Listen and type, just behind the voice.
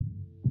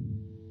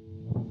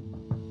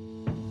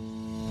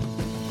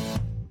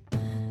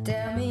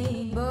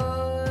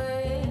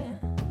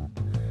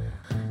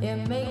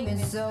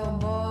so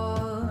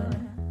bored.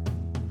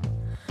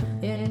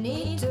 You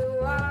need to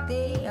walk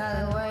the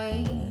other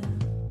way.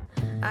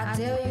 I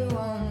tell you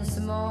once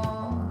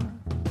more.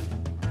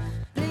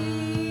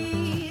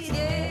 Please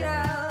get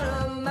out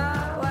of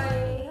my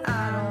way.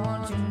 I don't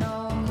want you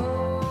no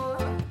more.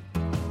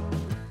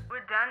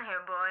 We're done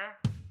here, boy.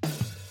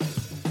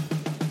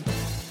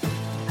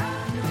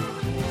 I know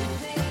you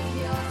think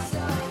you're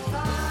so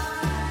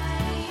fine,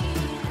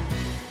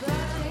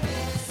 but you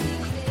can't see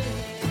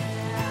it.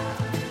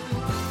 I've been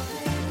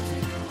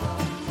wanting to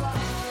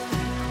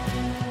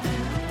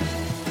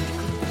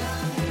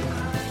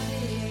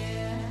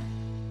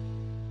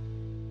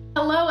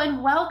Hello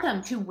and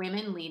welcome to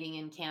Women Leading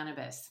in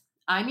Cannabis.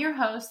 I'm your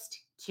host,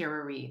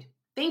 Kira Reed.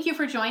 Thank you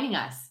for joining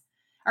us.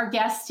 Our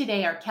guests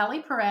today are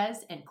Kelly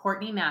Perez and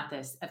Courtney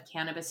Mathis of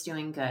Cannabis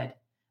Doing Good.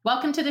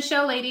 Welcome to the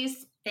show,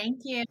 ladies.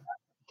 Thank you.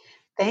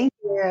 Thank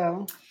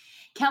you.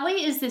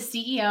 Kelly is the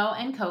CEO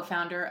and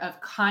co-founder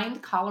of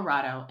Kind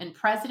Colorado and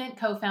president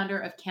co-founder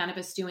of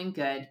Cannabis Doing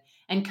Good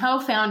and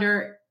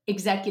co-founder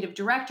executive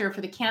director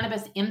for the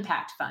Cannabis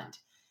Impact Fund.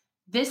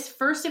 This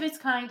first of its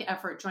kind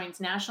effort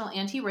joins national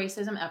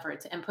anti-racism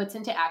efforts and puts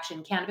into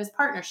action cannabis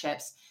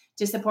partnerships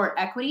to support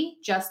equity,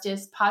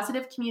 justice,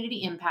 positive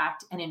community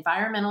impact, and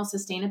environmental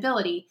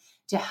sustainability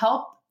to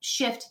help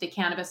shift the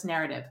cannabis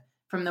narrative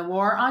from the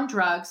war on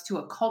drugs to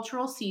a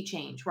cultural sea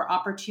change where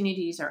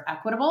opportunities are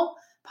equitable,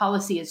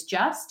 policy is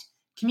just,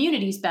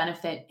 communities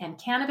benefit, and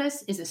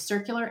cannabis is a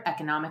circular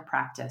economic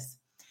practice.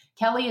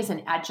 Kelly is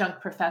an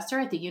adjunct professor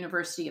at the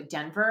University of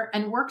Denver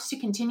and works to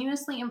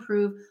continuously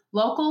improve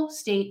local,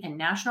 state, and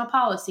national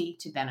policy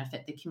to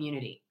benefit the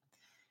community.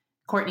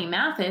 Courtney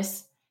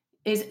Mathis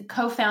is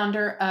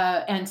co-founder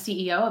and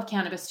CEO of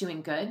Cannabis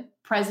Doing Good,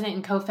 president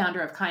and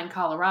co-founder of Kind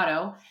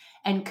Colorado,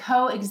 and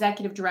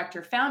co-executive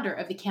director founder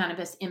of the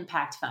Cannabis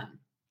Impact Fund,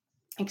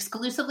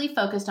 exclusively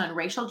focused on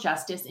racial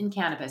justice in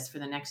cannabis for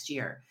the next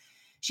year.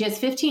 She has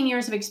 15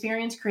 years of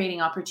experience creating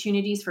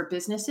opportunities for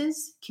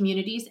businesses,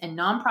 communities, and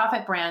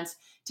nonprofit brands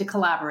to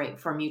collaborate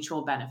for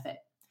mutual benefit.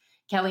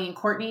 Kelly and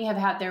Courtney have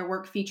had their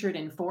work featured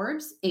in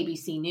Forbes,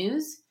 ABC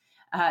News,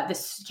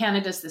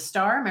 Canada's The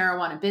Star,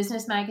 Marijuana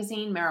Business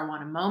Magazine,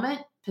 Marijuana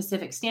Moment,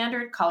 Pacific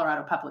Standard,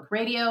 Colorado Public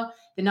Radio,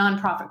 the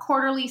Nonprofit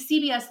Quarterly,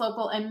 CBS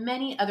Local, and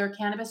many other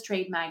cannabis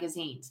trade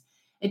magazines.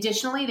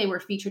 Additionally, they were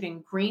featured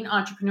in Green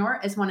Entrepreneur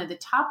as one of the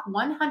top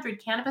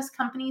 100 cannabis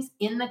companies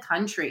in the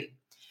country.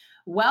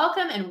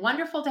 Welcome and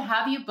wonderful to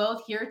have you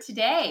both here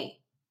today.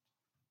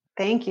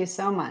 Thank you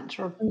so much.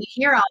 When you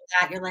hear all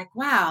that, you're like,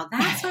 wow,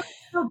 that's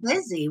so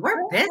busy.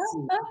 We're busy.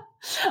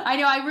 I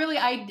know.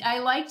 I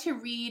like to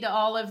read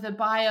all of the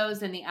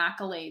bios and the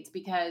accolades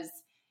because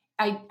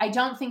I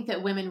don't think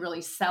that women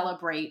really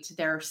celebrate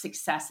their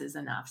successes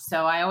enough.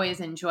 So I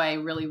always enjoy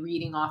really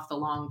reading off the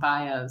long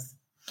bios.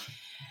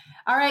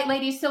 All right,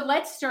 ladies. So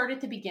let's start at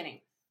the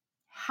beginning.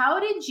 How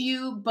did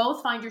you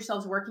both find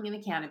yourselves working in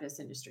the cannabis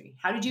industry?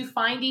 How did you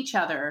find each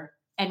other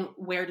and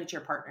where did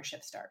your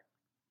partnership start?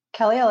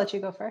 Kelly, I'll let you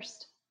go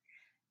first.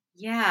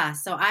 Yeah.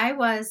 So I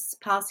was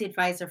policy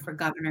advisor for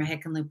Governor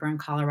Hickenlooper in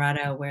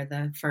Colorado, where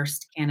the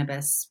first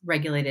cannabis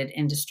regulated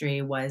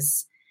industry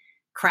was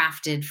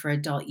crafted for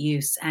adult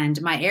use.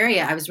 And my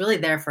area, I was really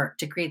there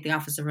to create the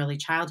Office of Early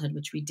Childhood,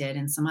 which we did,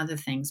 and some other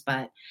things.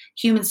 But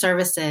human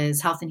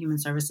services, health and human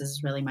services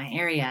is really my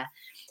area.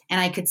 And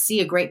I could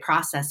see a great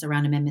process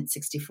around Amendment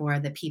 64,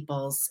 the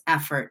people's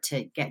effort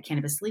to get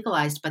cannabis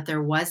legalized, but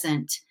there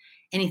wasn't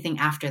anything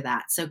after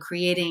that. So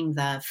creating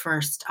the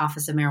first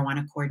Office of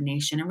Marijuana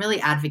Coordination and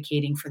really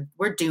advocating for,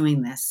 we're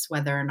doing this,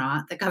 whether or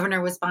not the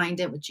governor was behind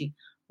it, which he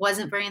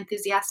wasn't very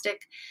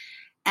enthusiastic.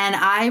 And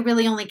I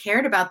really only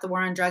cared about the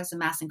war on drugs and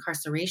mass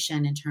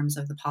incarceration in terms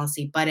of the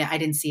policy, but I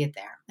didn't see it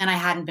there. And I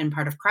hadn't been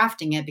part of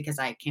crafting it because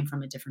I came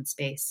from a different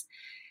space.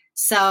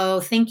 So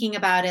thinking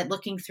about it,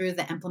 looking through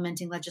the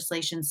implementing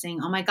legislation, saying,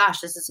 oh my gosh,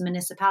 this is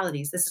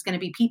municipalities. This is going to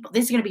be people.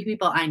 These are going to be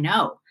people I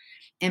know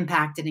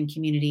impacted in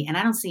community. And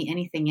I don't see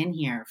anything in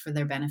here for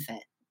their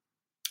benefit.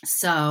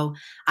 So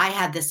I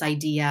had this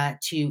idea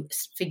to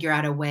figure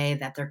out a way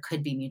that there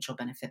could be mutual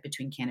benefit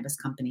between cannabis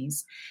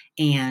companies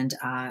and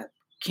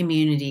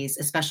communities,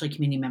 especially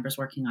community members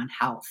working on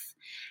health.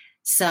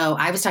 So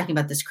I was talking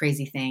about this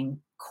crazy thing.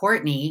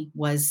 Courtney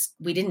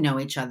we didn't know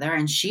each other,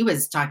 and she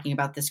was talking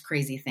about this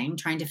crazy thing,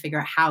 trying to figure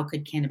out how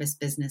could cannabis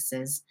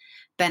businesses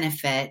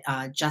benefit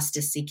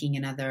justice seeking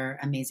and other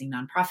amazing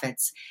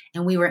nonprofits.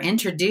 And we were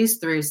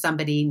introduced through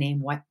somebody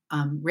named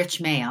Rich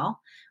Mail,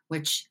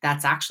 which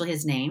that's actually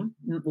his name.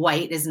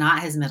 White is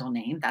not his middle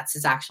name. That's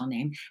his actual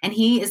name. And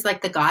he is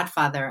like the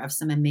godfather of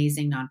some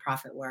amazing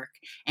nonprofit work.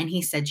 And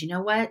he said, you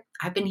know what?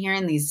 I've been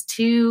hearing these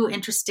two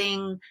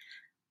interesting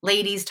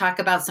ladies talk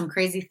about some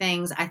crazy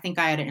things. I think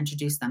I ought to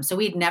introduce them. So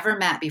we'd never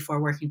met before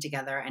working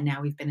together. And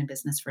now we've been in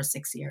business for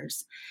 6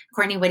 years.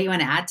 Courtney, what do you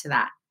want to add to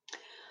that?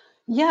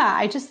 Yeah,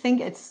 I just think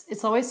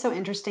it's always so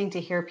interesting to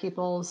hear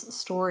people's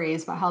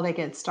stories about how they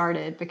get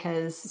started,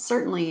 because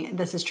certainly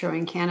this is true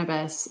in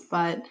cannabis,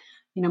 but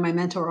my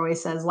mentor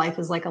always says life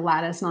is like a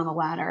lattice, not a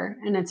ladder.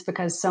 And it's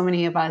because so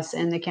many of us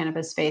in the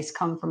cannabis space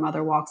come from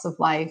other walks of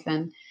life.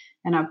 And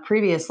in a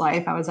previous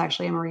life, I was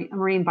actually a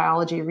marine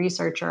biology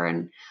researcher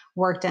and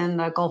worked in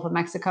the Gulf of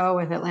Mexico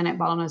with Atlantic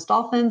bottlenose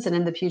dolphins and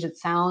in the Puget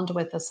Sound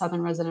with the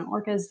southern resident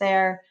orcas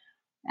there.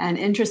 And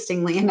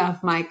interestingly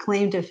enough, my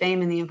claim to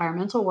fame in the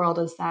environmental world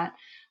is that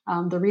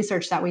the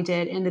research that we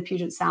did in the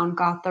Puget Sound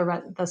got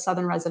the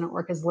southern resident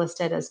orcas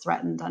listed as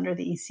threatened under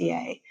the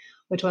ECA,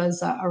 which was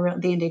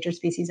the Endangered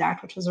Species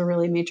Act, which was a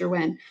really major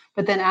win.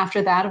 But then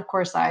after that, of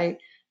course, I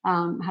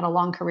had a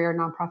long career in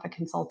nonprofit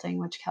consulting,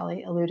 which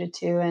Kelly alluded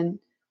to,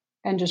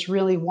 and just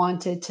really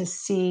wanted to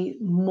see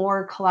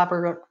more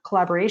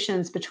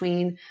collaborations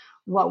between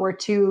what were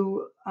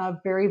two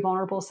very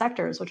vulnerable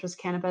sectors, which was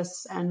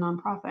cannabis and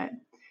nonprofit.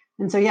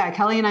 And so, yeah,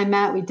 Kelly and I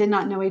met. We did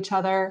not know each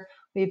other.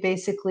 We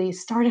basically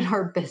started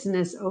our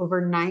business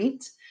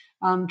overnight,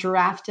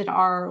 drafted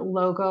our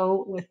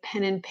logo with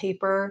pen and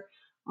paper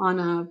on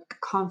a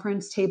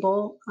conference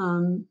table,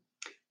 and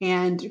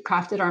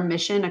crafted our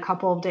mission a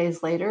couple of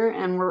days later.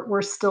 And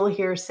we're still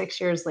here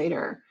 6 years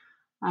later.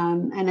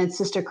 And it's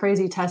just a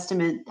crazy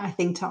testament, I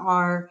think, to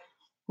our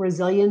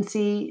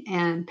resiliency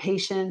and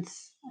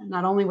patience,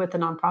 not only with the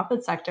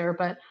nonprofit sector,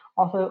 but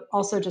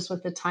also just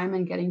with the time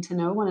and getting to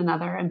know one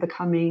another and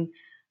becoming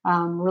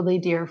really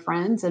dear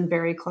friends and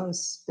very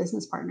close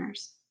business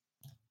partners.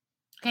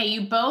 Okay,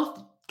 you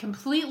both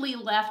completely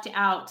left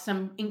out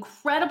some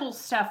incredible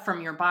stuff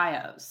from your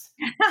bios.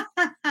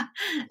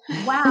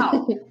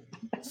 Wow.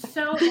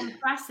 So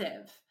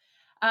impressive.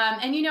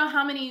 And you know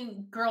how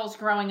many girls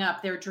growing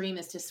up, their dream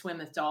is to swim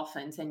with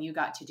dolphins, and you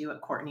got to do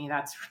it, Courtney.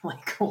 That's really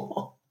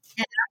cool.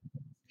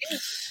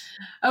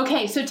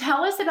 Okay, so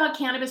tell us about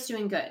Cannabis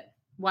Doing Good.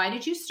 Why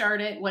did you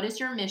start it? What is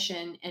your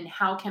mission? And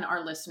how can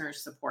our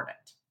listeners support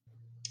it?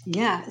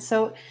 Yeah.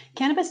 So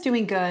Cannabis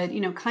Doing Good,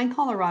 Kind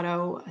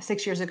Colorado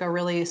 6 years ago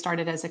really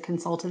started as a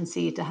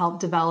consultancy to help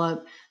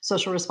develop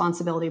social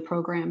responsibility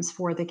programs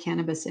for the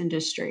cannabis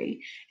industry.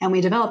 And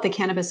we developed the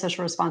Cannabis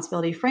Social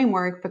Responsibility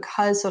Framework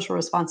because social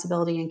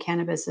responsibility in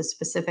cannabis is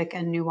specific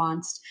and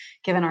nuanced,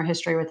 given our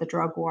history with the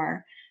drug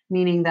war,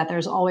 meaning that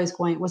was always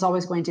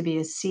going to be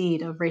a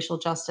seed of racial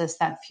justice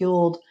that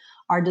fueled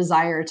our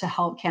desire to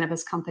help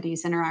cannabis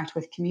companies interact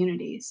with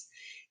communities.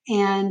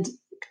 And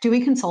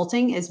doing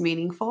consulting is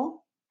meaningful.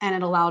 And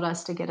it allowed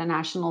us to get a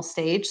national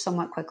stage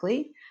somewhat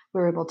quickly.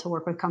 We were able to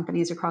work with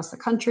companies across the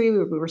country. We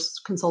were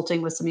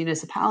consulting with some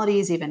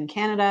municipalities, even in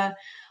Canada,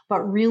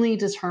 but really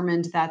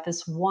determined that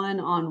this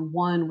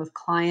one-on-one with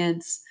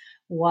clients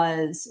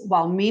was,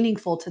 while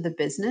meaningful to the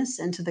business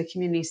and to the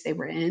communities they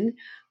were in,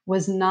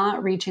 was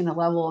not reaching the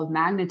level of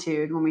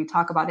magnitude when we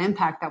talk about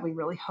impact that we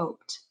really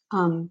hoped.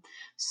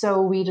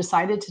 So we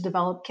decided to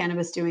develop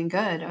Cannabis Doing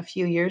Good a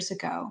few years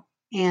ago.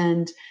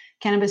 And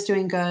Cannabis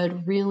Doing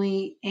Good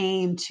really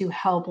aimed to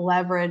help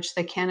leverage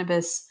the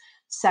cannabis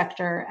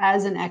sector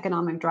as an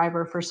economic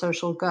driver for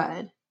social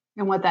good.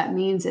 And what that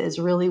means is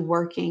really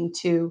working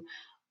to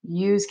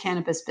use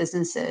cannabis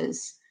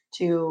businesses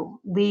to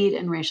lead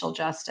in racial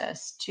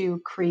justice, to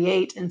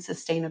create in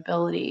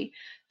sustainability,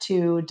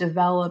 to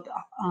develop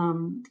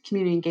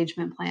community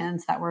engagement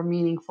plans that were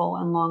meaningful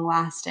and long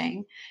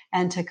lasting,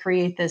 and to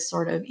create this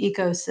sort of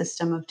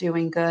ecosystem of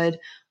doing good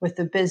with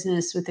the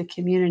business, with the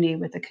community,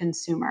 with the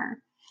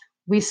consumer.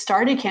 We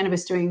started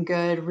Cannabis Doing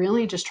Good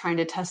really just trying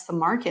to test the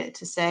market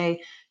to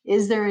say,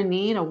 is there a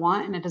need, a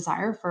want, and a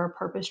desire for a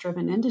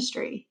purpose-driven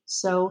industry?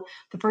 So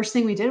the first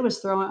thing we did was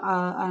throw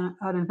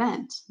an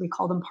event. We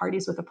called them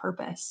Parties with a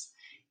Purpose.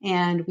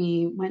 And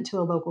we went to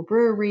a local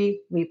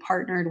brewery. We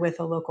partnered with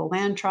a local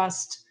land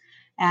trust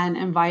and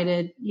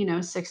invited,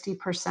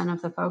 60%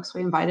 of the folks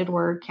we invited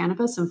were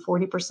cannabis and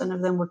 40%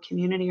 of them were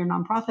community or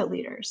nonprofit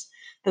leaders.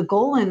 The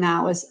goal in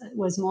that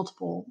was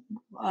multiple,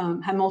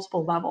 had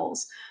multiple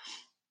levels.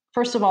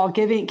 First of all,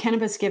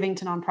 cannabis giving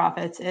to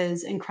nonprofits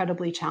is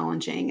incredibly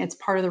challenging. It's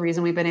part of the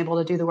reason we've been able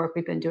to do the work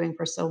we've been doing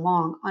for so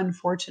long,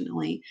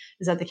 unfortunately,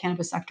 is that the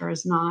cannabis sector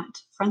is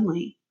not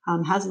friendly,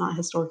 has not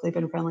historically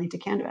been friendly to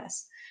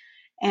cannabis.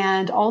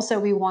 And also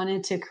we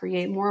wanted to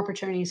create more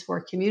opportunities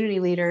for community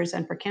leaders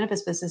and for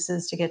cannabis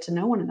businesses to get to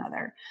know one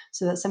another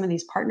so that some of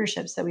these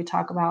partnerships that we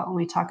talk about when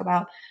we talk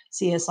about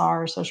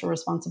CSR, social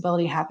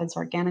responsibility, happens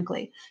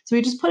organically. So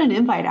we just put an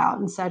invite out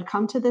and said,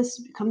 come to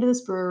this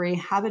brewery,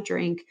 have a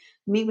drink,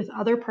 meet with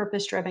other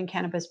purpose-driven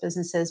cannabis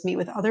businesses, meet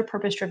with other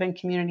purpose-driven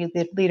community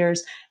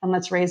leaders, and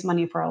let's raise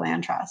money for a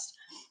land trust.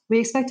 We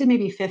expected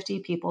maybe 50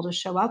 people to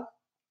show up,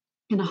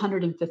 and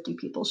 150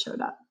 people showed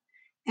up.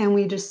 And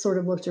we just sort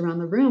of looked around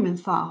the room and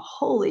thought,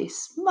 holy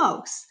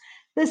smokes,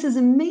 this is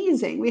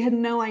amazing. We had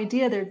no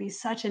idea there'd be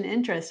such an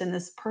interest in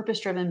this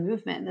purpose-driven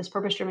movement, this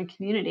purpose-driven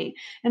community.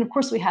 And of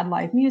course, we had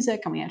live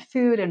music and we had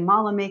food and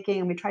mala making,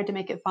 and we tried to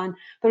make it fun.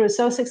 But it was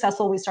so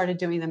successful, we started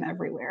doing them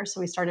everywhere.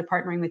 So we started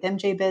partnering with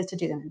MJ Biz to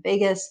do them in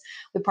Vegas.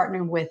 We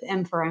partnered with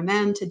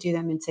M4MM to do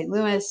them in St.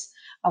 Louis.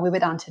 We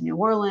went down to New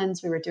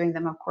Orleans. We were doing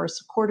them, of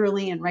course,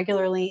 quarterly and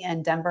regularly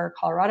in Denver,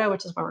 Colorado,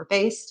 which is where we're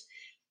based.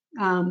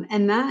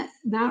 And that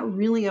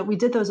really, we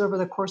did those over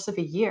the course of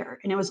a year,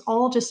 and it was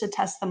all just to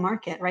test the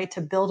market, right?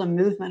 To build a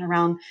movement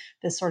around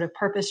this sort of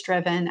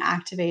purpose-driven,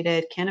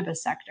 activated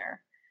cannabis sector.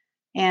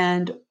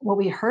 And what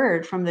we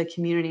heard from the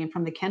community and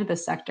from the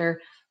cannabis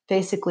sector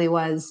basically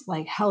was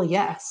like, hell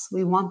yes,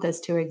 we want this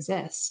to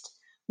exist.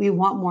 We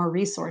want more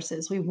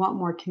resources. We want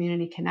more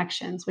community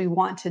connections. We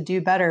want to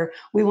do better.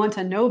 We want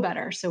to know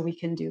better so we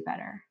can do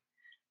better.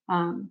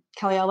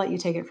 Kelly, I'll let you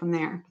take it from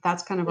there.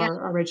 That's kind of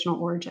our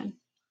original origin.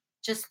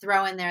 Just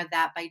throw in there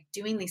that by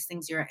doing these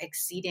things, you're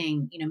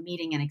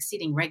meeting and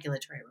exceeding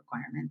regulatory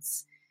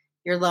requirements.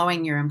 You're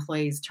lowering your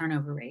employees'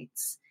 turnover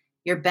rates.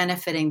 You're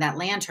benefiting that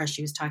land trust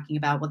she was talking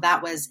about. Well,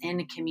 that was in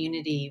a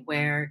community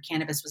where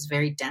cannabis was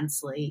very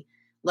densely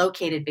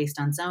located based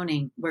on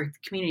zoning, where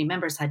the community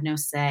members had no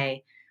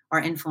say or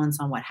influence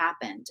on what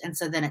happened. And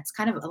so then it's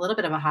kind of a little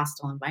bit of a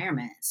hostile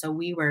environment. So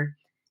we were,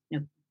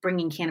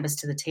 bringing cannabis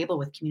to the table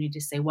with community to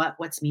say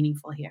what's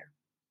meaningful here.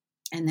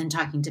 And then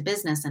talking to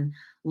business and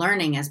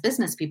learning as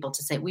business people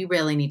to say, we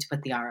really need to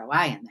put the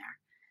ROI in there.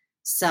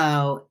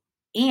 So,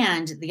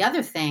 and the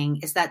other thing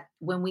is that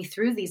when we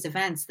threw these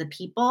events,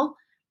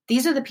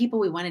 these are the people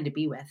we wanted to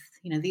be with.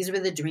 These were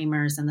the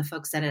dreamers and the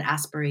folks that had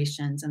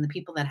aspirations and the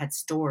people that had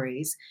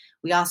stories.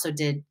 We also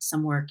did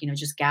some work,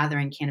 just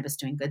gathering Cannabis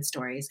Doing Good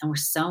stories. And we're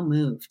so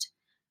moved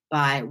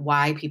by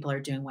why people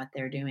are doing what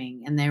they're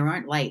doing. And they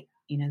weren't light,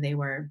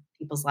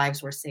 people's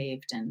lives were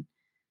saved, and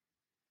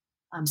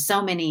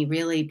so many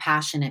really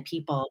passionate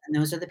people, and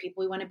those are the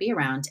people we want to be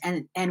around.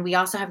 And we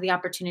also have the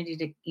opportunity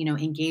to,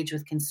 engage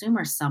with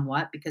consumers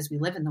somewhat because we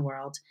live in the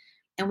world,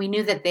 and we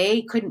knew that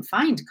they couldn't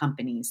find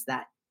companies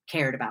that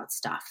cared about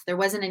stuff. There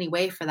wasn't any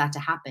way for that to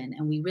happen.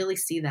 And we really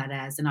see that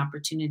as an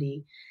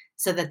opportunity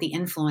so that the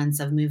influence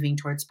of moving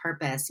towards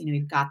purpose,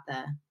 we've got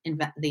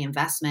the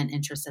investment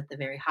interest at the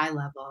very high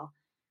level,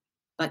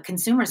 but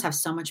consumers have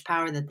so much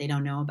power that they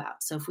don't know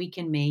about. So if we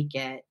can make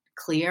it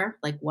clear,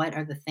 like what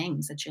are the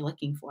things that you're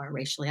looking for?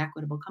 Racially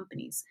equitable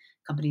companies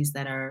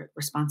that are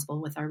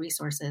responsible with our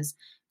resources,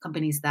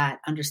 companies that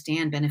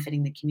understand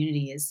benefiting the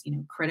community is,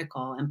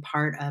 critical and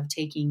part of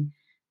taking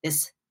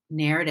this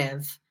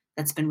narrative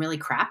that's been really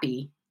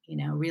crappy,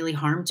 really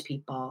harmed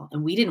people.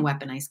 And we didn't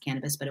weaponize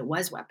cannabis, but it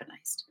was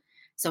weaponized.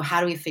 So how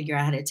do we figure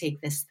out how to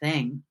take this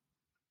thing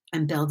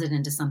and build it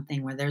into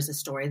something where there's a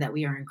story that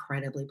we are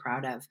incredibly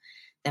proud of,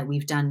 that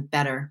we've done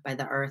better by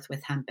the earth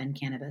with hemp and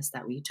cannabis,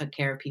 that we took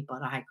care of people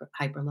at a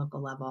hyper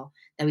local level,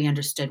 that we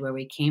understood where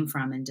we came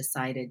from and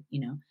decided,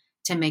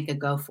 to make a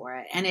go for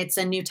it. And it's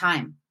a new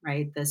time,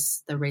 right?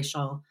 The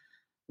racial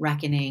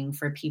reckoning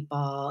for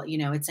people,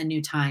 it's a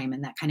new time,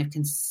 and that kind of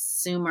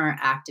consumer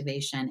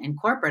activation and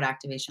corporate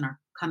activation are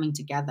coming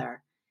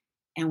together.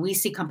 And we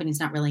see companies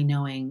not really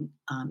knowing,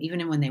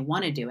 even when they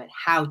want to do it,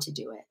 how to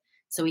do it.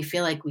 So we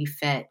feel like we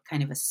fit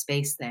kind of a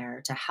space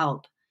there to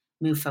help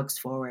move folks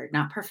forward,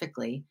 not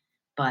perfectly,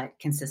 but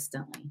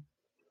consistently.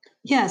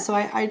 Yeah. So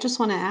I just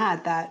want to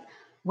add that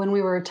when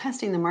we were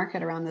testing the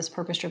market around this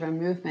purpose-driven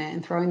movement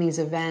and throwing these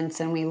events,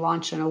 and we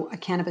launched a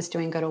Cannabis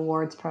Doing Good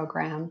awards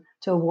program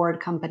to award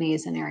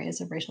companies in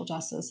areas of racial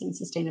justice and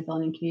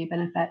sustainability and community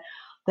benefit,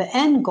 the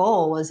end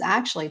goal was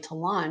actually to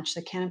launch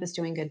the Cannabis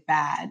Doing Good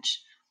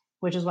badge,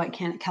 which is what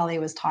Kelly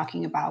was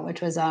talking about,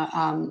 which was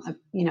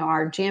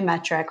our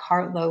geometric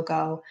heart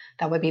logo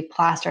that would be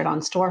plastered on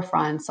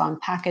storefronts, on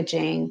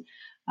packaging,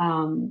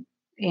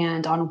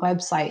 and on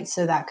websites,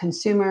 so that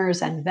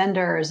consumers and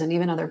vendors and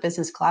even other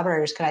business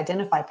collaborators could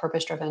identify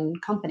purpose-driven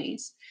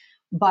companies.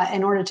 But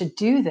in order to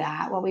do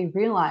that, what we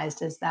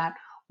realized is that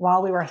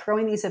while we were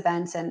throwing these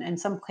events, and in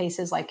some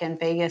places like in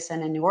Vegas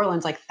and in New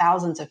Orleans, like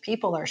thousands of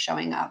people are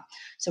showing up.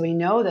 So we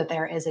know that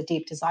there is a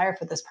deep desire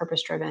for this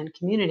purpose-driven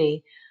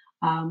community.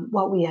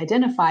 What we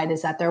identified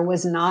is that there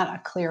was not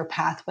a clear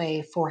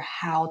pathway for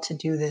how to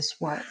do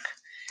this work.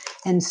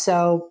 And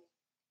so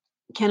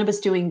Cannabis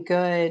Doing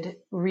Good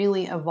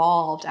really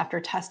evolved after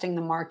testing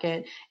the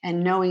market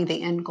and knowing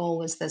the end goal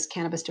was this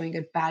Cannabis Doing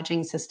Good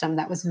badging system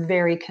that was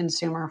very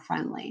consumer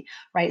friendly,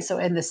 right? So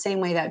in the same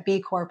way that B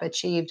Corp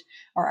achieved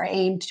or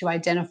aimed to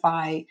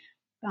identify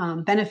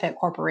benefit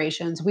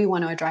corporations, we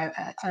want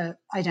to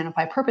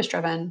identify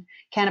purpose-driven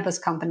cannabis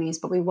companies,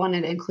 but we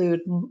wanted to include,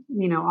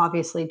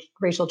 obviously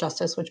racial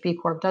justice, which B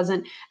Corp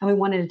doesn't, and we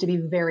wanted it to be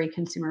very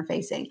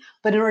consumer-facing.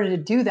 But in order to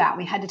do that,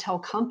 we had to tell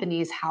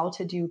companies how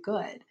to do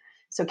good.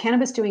 So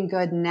Cannabis Doing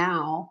Good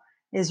now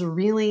is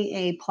really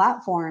a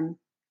platform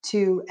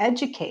to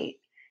educate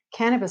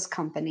cannabis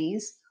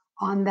companies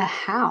on the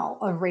how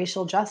of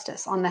racial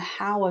justice, on the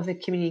how of the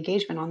community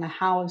engagement, on the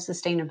how of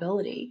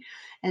sustainability.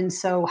 And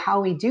so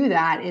how we do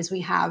that is we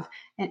have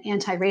an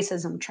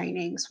anti-racism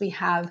trainings. We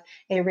have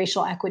a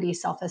racial equity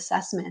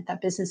self-assessment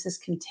that businesses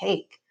can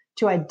take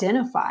to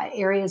identify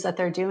areas that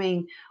they're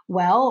doing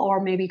well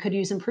or maybe could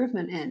use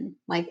improvement in,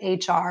 like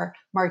HR,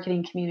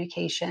 marketing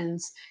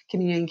communications,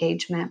 community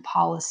engagement,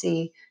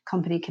 policy,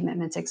 company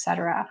commitments, et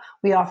cetera.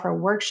 We offer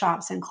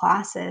workshops and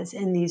classes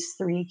in these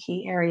three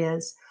key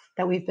areas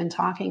that we've been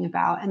talking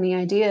about. And the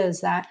idea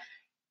is that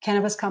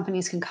cannabis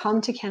companies can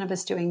come to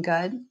Cannabis Doing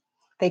Good.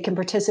 They can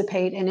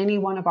participate in any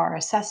one of our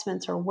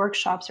assessments or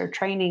workshops or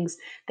trainings.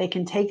 They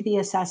can take the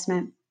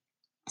assessment,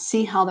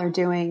 see how they're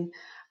doing,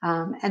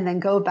 and then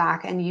go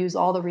back and use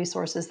all the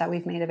resources that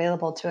we've made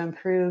available to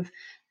improve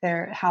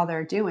how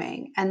they're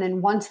doing. And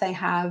then once they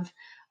have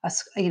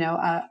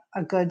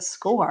a good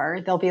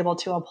score, they'll be able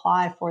to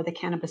apply for the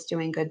Cannabis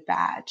Doing Good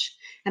badge.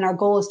 And our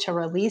goal is to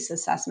release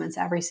assessments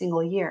every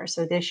single year.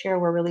 So this year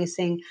we're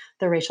releasing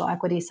the racial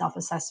equity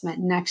self-assessment.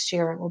 Next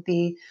year it will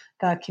be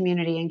the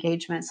community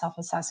engagement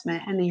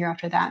self-assessment. And the year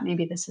after that,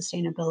 maybe the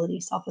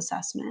sustainability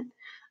self-assessment.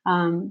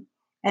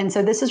 And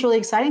so this is really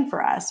exciting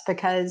for us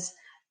because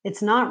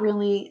it's not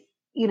really,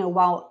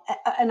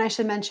 and I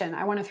should mention,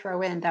 I want to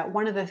throw in that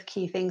one of the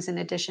key things, in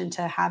addition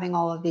to having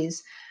all of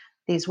these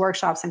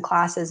workshops and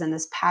classes and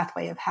this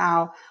pathway of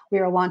how, we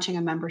are launching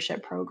a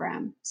membership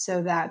program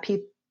so that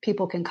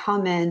people can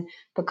come in,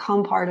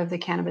 become part of the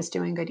Cannabis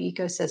Doing Good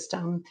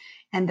ecosystem,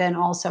 and then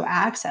also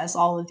access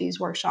all of these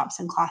workshops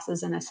and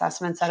classes and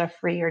assessments at a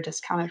free or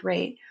discounted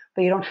rate.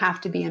 But you don't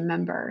have to be a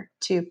member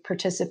to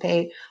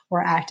participate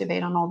or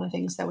activate on all the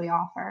things that we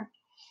offer.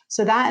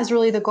 So that is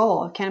really the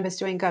goal of Cannabis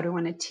Doing Good. We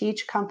want to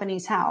teach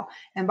companies how.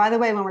 And by the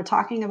way, when we're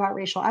talking about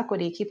racial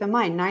equity, keep in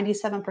mind,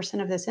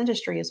 97% of this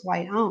industry is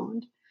white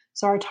owned.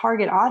 So our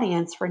target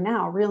audience for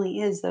now really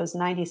is those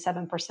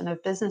 97%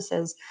 of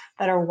businesses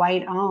that are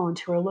white owned,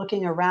 who are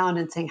looking around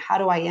and saying, how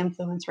do I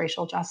influence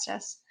racial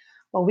justice?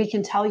 Well, we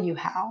can tell you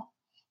how.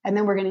 And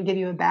then we're going to give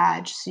you a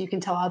badge so you can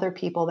tell other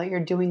people that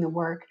you're doing the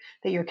work,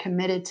 that you're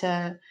committed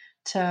to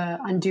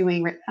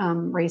undoing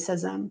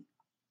racism,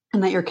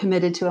 and that you're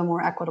committed to a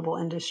more equitable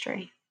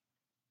industry.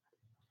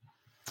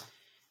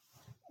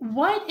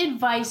 What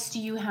advice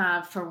do you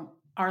have for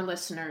our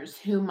listeners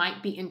who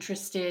might be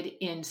interested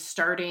in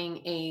starting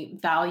a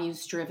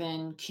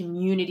values-driven,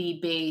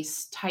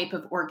 community-based type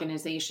of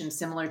organization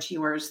similar to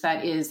yours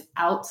that is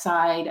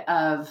outside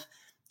of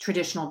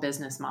traditional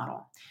business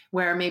model,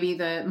 where maybe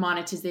the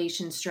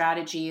monetization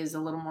strategy is a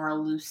little more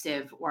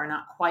elusive or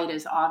not quite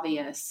as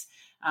obvious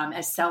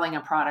as selling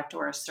a product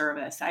or a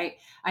service?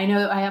 I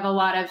know I have a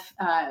lot of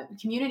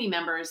community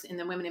members in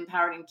the Women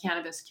Empowered in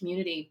Cannabis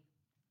community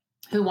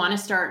who want to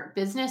start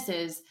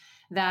businesses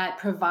that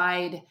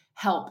provide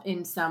help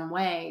in some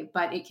way,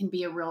 but it can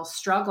be a real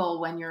struggle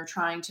when you're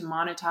trying to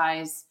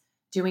monetize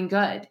doing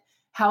good.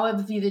 How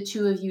have the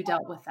two of you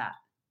dealt with that?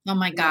 Oh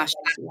my gosh,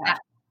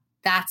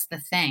 that's the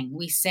thing.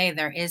 We say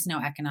there is no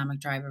economic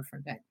driver for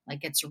good.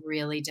 Like, it's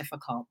really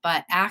difficult.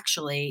 But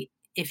actually,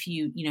 if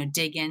you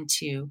dig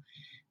into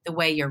the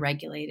way you're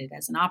regulated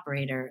as an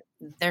operator,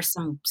 there's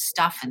some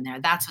stuff in there.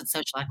 That's what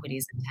social equity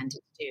is intended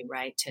to do,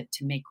 right?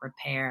 To make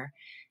repair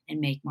and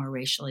make more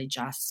racially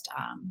just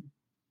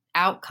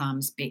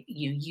outcomes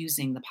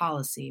using the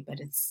policy, but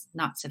it's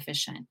not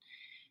sufficient.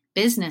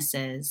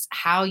 Businesses,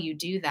 how you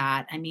do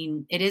that, I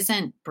mean, it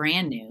isn't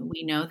brand new.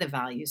 We know the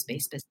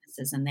values-based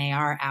businesses, and they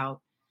are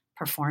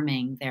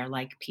outperforming their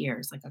like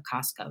peers, like a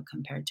Costco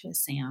compared to a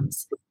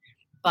Sam's.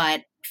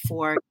 But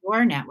for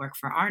your network,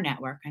 for our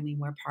network, I mean,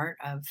 we're part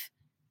of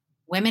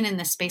women in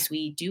this space.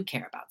 We do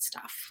care about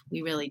stuff.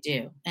 We really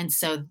do. And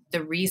so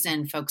the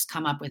reason folks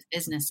come up with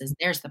businesses,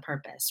 there's the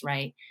purpose,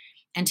 right?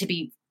 And to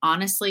be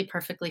honestly,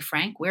 perfectly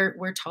frank,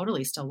 we're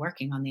totally still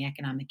working on the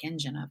economic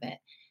engine of it.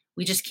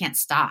 We just can't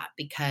stop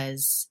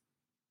because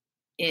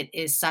it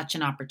is such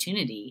an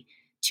opportunity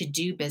to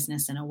do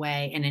business in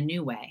a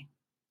new way,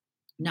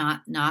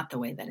 not the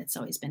way that it's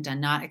always been done,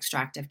 not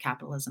extractive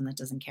capitalism that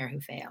doesn't care who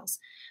fails,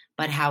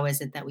 but how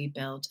is it that we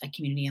build a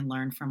community and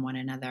learn from one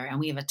another? And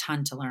we have a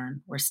ton to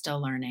learn. We're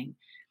still learning,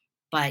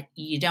 but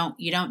you don't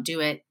do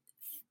it.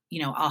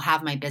 I'll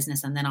have my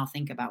business and then I'll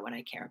think about what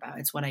I care about.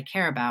 It's what I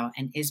care about,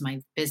 and is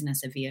my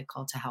business a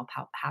vehicle to help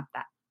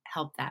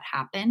that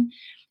happen?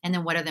 And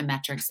then what are the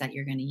metrics that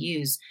you're going to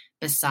use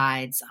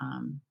besides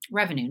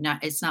revenue?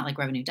 It's not like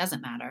revenue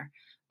doesn't matter,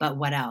 but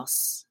what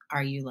else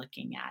are you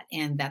looking at?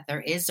 And that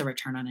there is a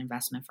return on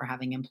investment for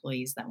having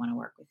employees that want to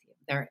work with you.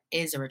 There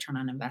is a return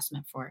on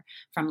investment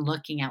from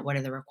looking at what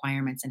are the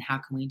requirements and how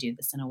can we do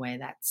this in a way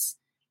that's,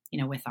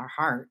 with our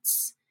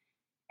hearts.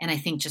 And I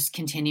think just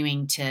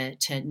continuing to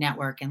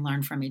network and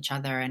learn from each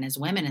other. And as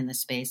women in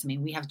this space, I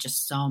mean, we have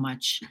just so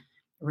much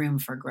room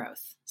for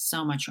growth.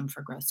 So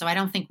I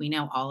don't think we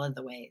know all of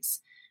the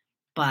ways,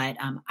 but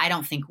I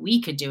don't think we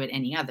could do it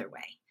any other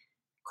way.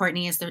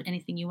 Courtney, is there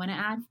anything you want to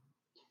add?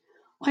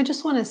 Well, I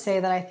just want to say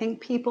that I think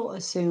people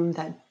assume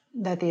that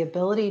the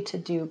ability to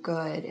do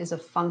good is a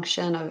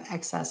function of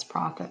excess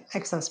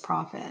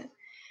profit.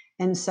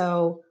 And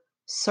so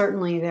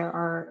certainly there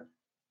are,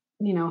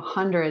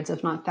 hundreds,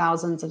 if not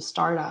thousands of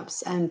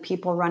startups and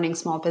people running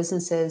small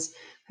businesses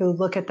who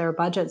look at their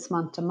budgets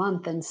month to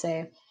month and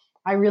say,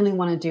 I really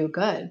want to do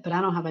good, but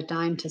I don't have a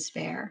dime to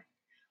spare.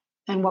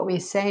 And what we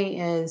say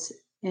is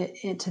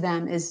to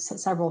them is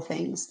several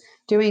things.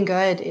 Doing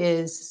good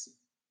is,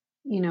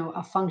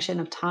 a function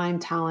of time,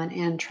 talent,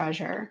 and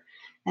treasure.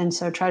 And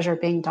so treasure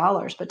being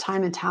dollars, but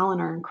time and talent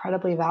are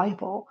incredibly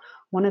valuable.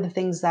 One of the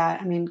things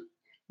that,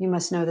 you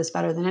must know this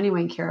better than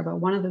anyone, Kira,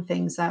 but one of the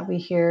things that we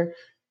hear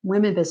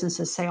women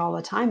businesses say all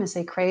the time is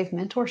they crave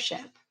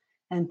mentorship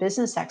and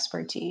business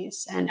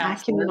expertise and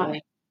acumen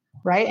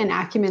right? And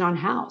acumen on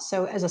how.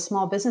 So as a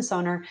small business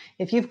owner,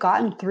 if you've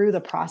gotten through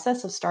the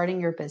process of starting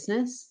your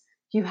business,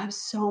 you have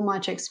so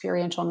much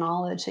experiential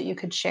knowledge that you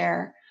could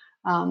share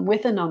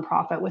with a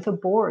nonprofit, with a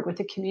board, with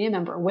a community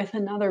member, with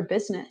another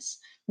business.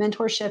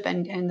 Mentorship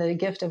and the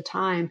gift of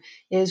time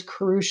is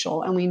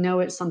crucial. And we know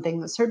it's something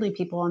that certainly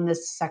people in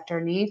this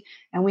sector need.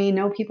 And we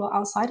know people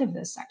outside of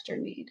this sector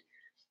need.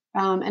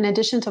 In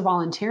addition to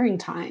volunteering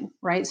time,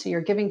 right? So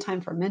you're giving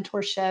time for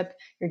mentorship,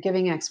 you're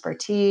giving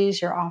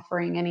expertise, you're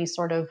offering any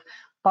sort of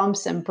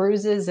bumps and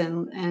bruises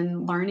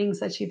and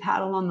learnings that you've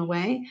had along the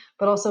way,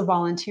 but also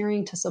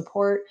volunteering to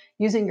support,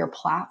 using your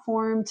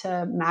platform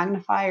to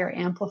magnify or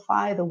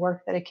amplify the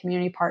work that a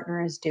community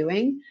partner is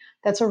doing.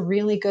 That's a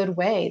really good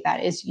way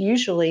that is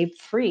usually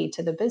free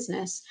to the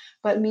business,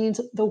 but means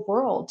the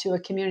world to a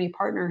community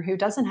partner who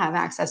doesn't have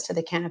access to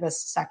the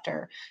cannabis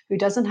sector, who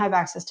doesn't have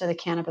access to the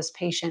cannabis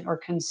patient or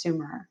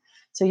consumer.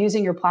 So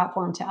using your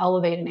platform to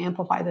elevate and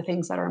amplify the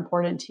things that are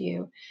important to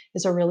you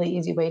is a really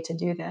easy way to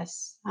do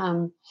this.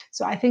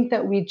 So I think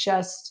that we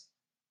just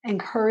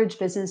encourage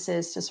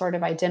businesses to sort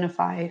of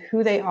identify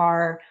who they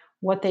are,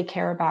 what they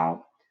care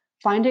about,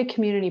 find a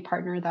community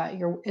partner that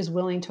is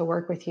willing to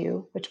work with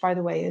you, which by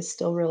the way is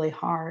still really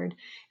hard,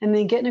 and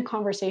then get in a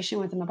conversation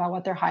with them about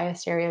what their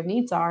highest area of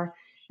needs are,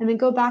 and then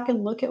go back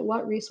and look at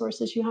what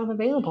resources you have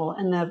available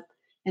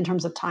in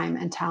terms of time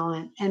and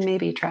talent and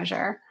maybe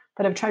treasure.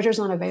 But if treasure is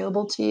not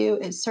available to you,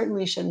 it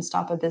certainly shouldn't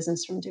stop a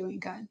business from doing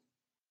good.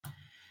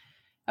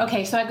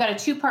 Okay, so I've got a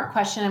two-part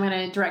question. I'm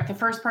going to direct the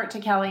first part to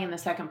Kelly and the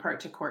second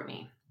part to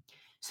Courtney.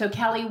 So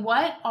Kelly,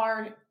 what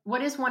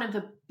is one of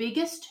the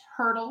biggest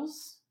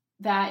hurdles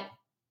that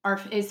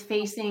is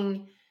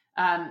facing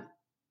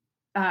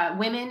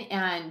women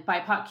and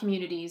BIPOC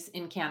communities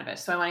in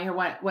cannabis? So I want to hear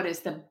what is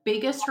the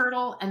biggest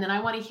hurdle, and then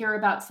I want to hear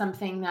about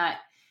something that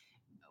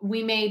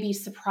we may be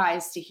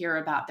surprised to hear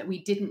about that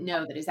we didn't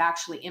know that is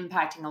actually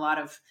impacting a lot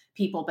of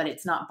people, but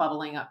it's not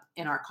bubbling up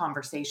in our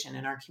conversation,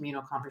 in our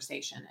communal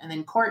conversation. And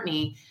then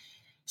Courtney,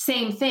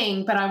 same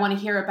thing, but I want to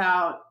hear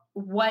about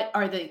what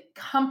are the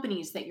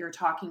companies that you're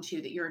talking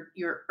to that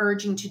you're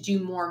urging to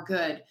do more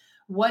good.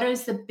 What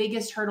is the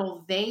biggest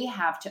hurdle they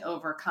have to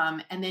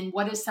overcome? And then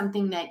what is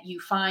something that you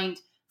find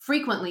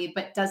frequently,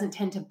 but doesn't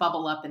tend to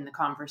bubble up in the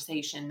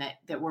conversation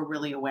that we're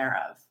really aware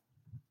of?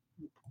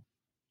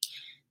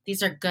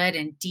 These are good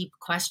and deep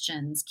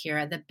questions,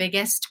 Kira. The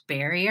biggest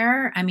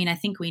barrier, I mean, I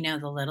think we know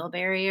the little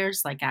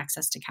barriers like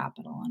access to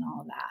capital and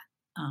all of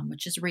that,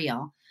 which is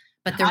real.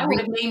 But I would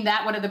have named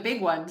that one of the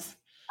big ones.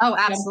 Oh,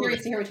 absolutely. I'm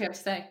curious to hear what you have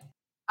to say.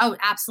 Oh,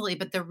 absolutely.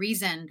 But the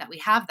reason that we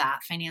have that,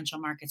 financial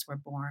markets were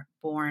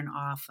born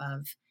off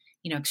of,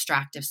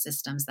 extractive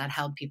systems that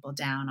held people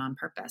down on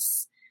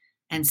purpose.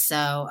 And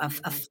so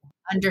of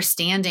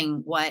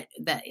understanding what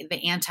the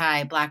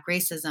anti-Black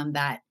racism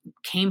that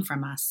came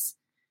from us,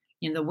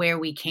 where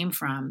we came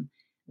from,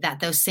 that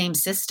those same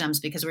systems,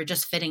 because we're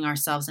just fitting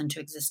ourselves into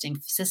existing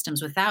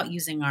systems without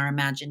using our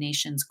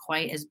imaginations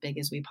quite as big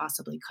as we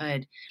possibly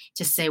could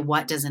to say,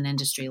 what does an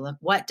industry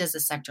what does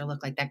a sector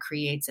look like that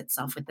creates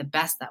itself with the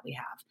best that we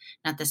have,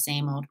 not the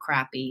same old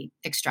crappy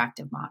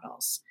extractive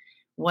models.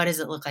 What does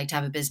it look like to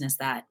have a business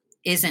that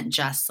isn't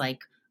just like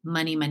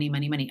money, money,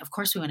 money, money? Of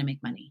course we want to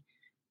make money,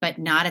 but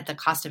not at the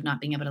cost of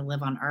not being able to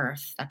live on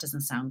earth. That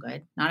doesn't sound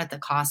good. Not at the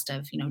cost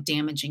of,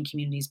 damaging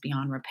communities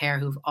beyond repair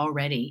who've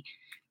already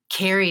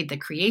carried the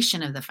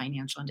creation of the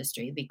financial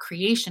industry, the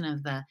creation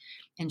of the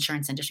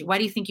insurance industry. Why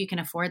do you think you can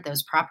afford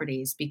those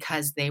properties?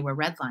 Because they were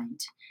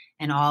redlined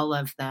and all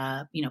of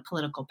the,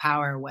 political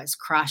power was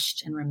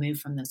crushed and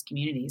removed from those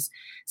communities.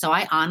 So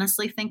I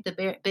honestly think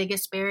the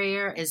biggest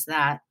barrier is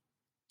that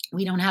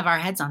we don't have our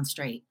heads on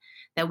straight,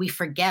 that we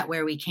forget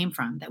where we came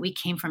from, that we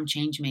came from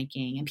change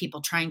making and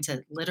people trying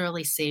to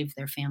literally save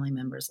their family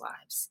members'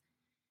 lives,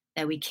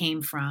 that we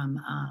came from,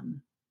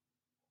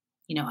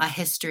 a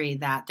history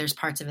that there's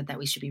parts of it that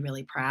we should be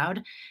really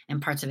proud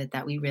and parts of it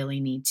that we really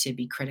need to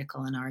be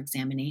critical in our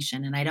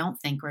examination. And I don't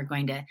think we're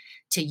going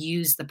to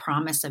use the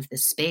promise of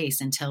this space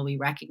until we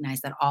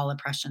recognize that all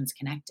oppression's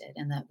connected,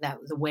 and that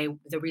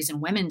the reason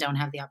women don't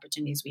have the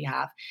opportunities we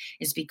have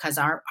is because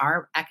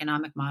our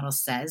economic model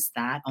says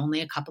that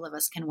only a couple of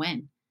us can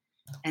win.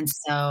 And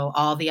so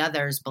all the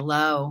others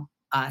below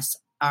us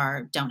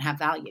don't have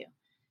value.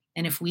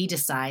 And if we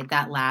decide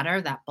that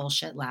ladder, that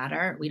bullshit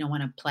ladder, we don't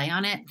want to play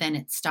on it, then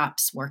it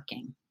stops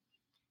working.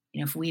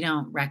 If we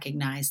don't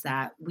recognize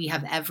that we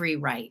have every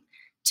right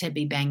to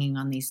be banging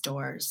on these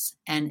doors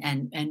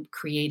and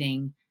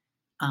creating,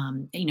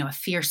 a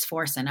fierce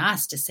force in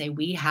us to say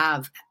we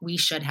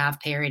should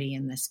have parity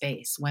in this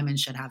space. Women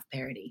should have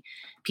parity.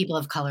 People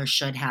of color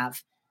should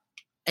have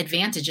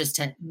advantages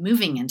to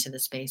moving into the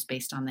space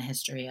based on the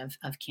history of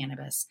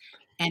cannabis,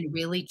 and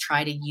really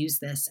try to use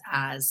this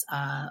as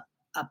a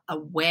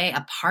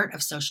part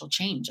of social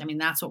change. I mean,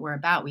 that's what we're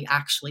about. We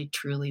actually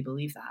truly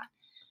believe that.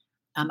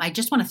 I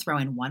just want to throw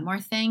in one more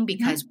thing,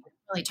 because we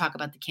really talk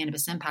about the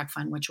Cannabis Impact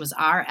Fund, which was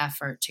our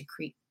effort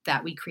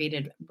that we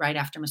created right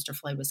after Mr.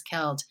 Floyd was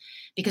killed,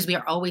 because we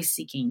are always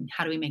seeking,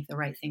 how do we make the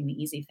right thing the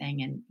easy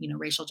thing? And,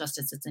 racial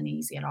justice isn't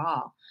easy at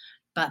all.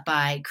 But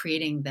by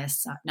creating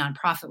this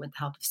nonprofit with the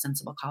help of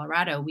Sensible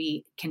Colorado,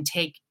 we can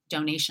take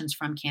donations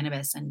from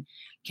cannabis and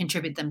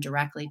contribute them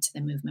directly to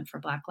the movement for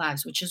Black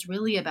lives, which is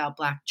really about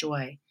Black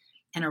joy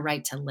and a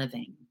right to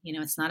living.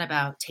 It's not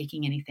about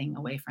taking anything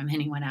away from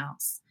anyone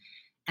else.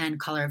 And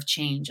Color of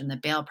Change and the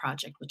Bail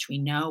Project, which we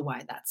know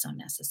why that's so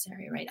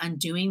necessary, right?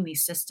 Undoing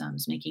these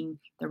systems, making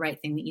the right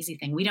thing the easy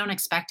thing. We don't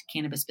expect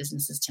cannabis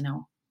businesses to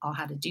know all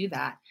how to do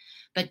that,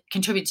 but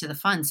contribute to the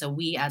fund so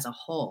we as a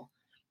whole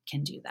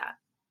can do that.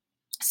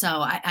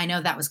 So I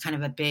know that was kind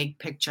of a big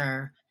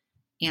picture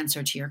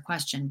answer to your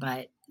question,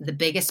 but the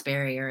biggest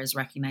barrier is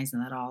recognizing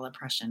that all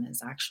oppression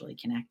is actually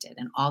connected,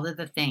 and all of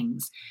the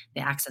things,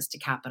 the access to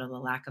capital, the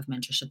lack of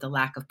mentorship, the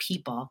lack of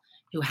people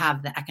who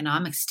have the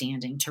economic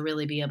standing to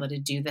really be able to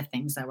do the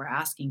things that we're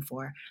asking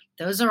for,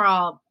 those are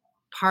all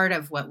part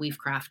of what we've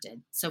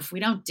crafted. So if we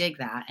don't dig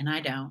that, and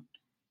I don't,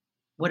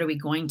 what are we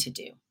going to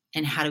do?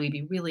 And how do we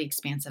be really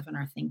expansive in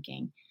our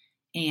thinking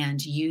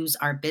and use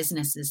our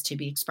businesses to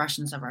be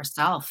expressions of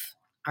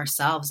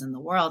ourselves in the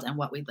world and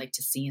what we'd like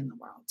to see in the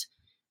world?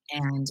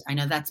 And I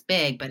know that's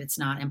big, but it's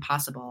not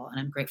impossible. And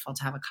I'm grateful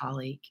to have a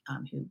colleague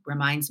who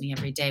reminds me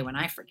every day when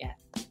I forget.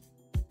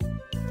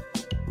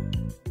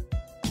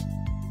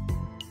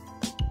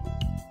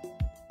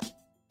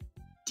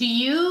 Do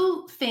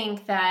you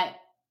think that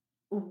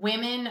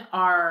women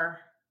are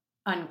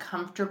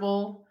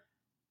uncomfortable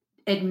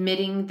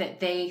admitting that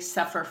they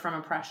suffer from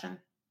oppression?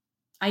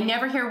 I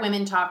never hear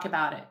women talk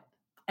about it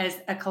as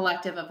a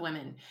collective of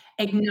women,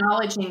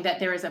 acknowledging that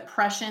there is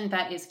oppression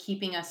that is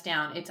keeping us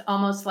down. It's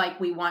almost like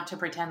we want to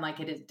pretend like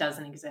it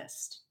doesn't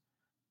exist.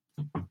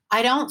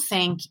 I don't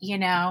think,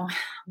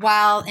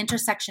 while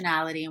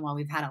intersectionality and while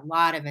we've had a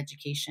lot of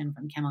education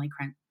from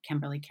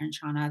Kimberly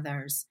Crenshaw and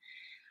others,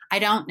 I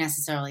don't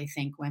necessarily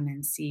think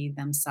women see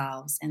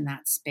themselves in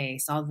that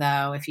space.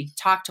 Although if you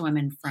talk to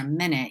women for a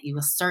minute, you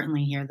will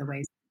certainly hear the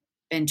ways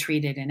they've been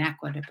treated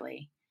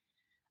inequitably.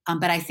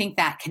 But I think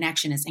that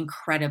connection is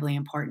incredibly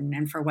important.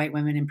 And for white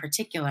women in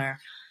particular,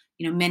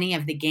 many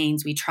of the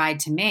gains we tried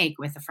to make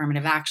with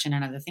affirmative action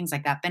and other things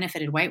like that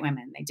benefited white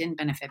women. They didn't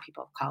benefit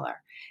people of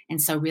color.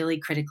 And so really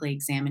critically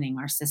examining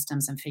our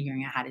systems and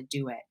figuring out how to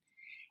do it.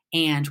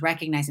 And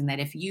recognizing that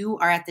if you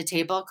are at the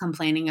table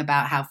complaining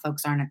about how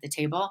folks aren't at the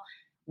table,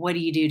 what do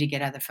you do to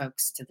get other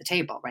folks to the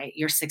table, right?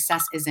 Your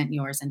success isn't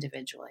yours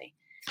individually.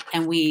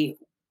 And we,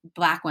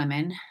 Black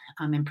women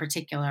in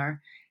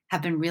particular,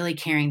 have been really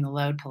carrying the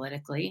load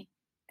politically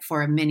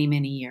for many,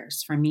 many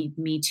years, for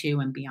Me Too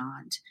and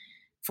beyond.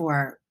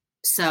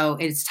 So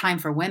it's time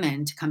for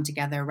women to come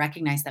together,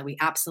 recognize that we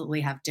absolutely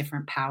have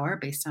different power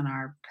based on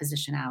our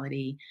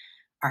positionality,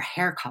 our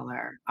hair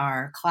color,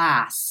 our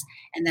class,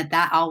 and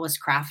that all was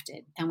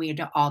crafted, and we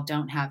all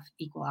don't have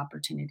equal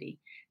opportunity.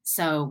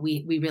 So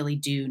we really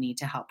do need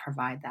to help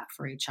provide that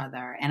for each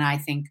other. And I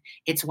think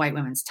it's white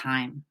women's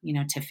time,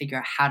 to figure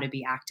out how to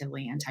be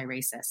actively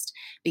anti-racist.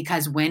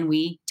 Because when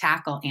we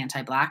tackle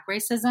anti-Black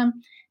racism,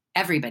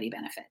 everybody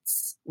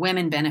benefits.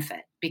 Women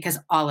benefit because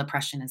all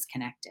oppression is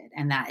connected.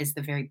 And that is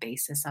the very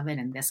basis of it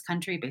in this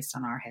country based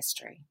on our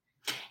history.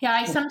 Yeah,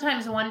 I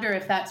sometimes wonder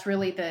if that's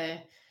really the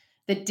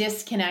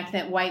disconnect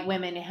that white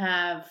women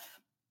have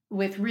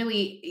with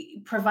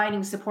really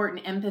providing support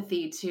and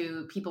empathy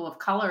to people of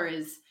color,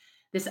 is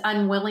this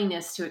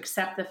unwillingness to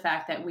accept the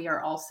fact that we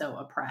are also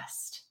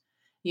oppressed,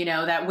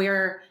 that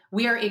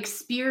we are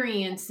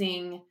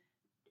experiencing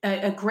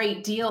a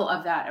great deal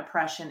of that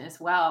oppression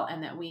as well,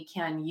 and that we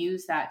can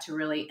use that to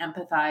really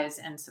empathize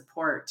and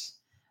support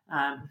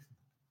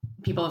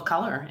people of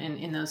color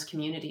in those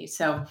communities.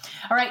 So,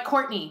 all right,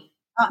 Courtney.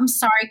 I'm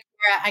sorry,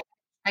 Kara,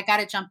 I got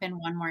to jump in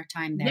one more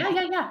time there.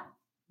 Yeah.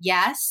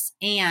 Yes,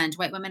 and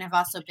white women have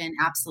also been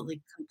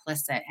absolutely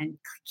complicit and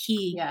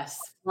key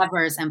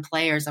levers and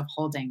players of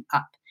holding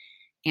up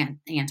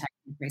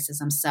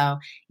anti-racism. So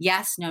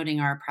yes, noting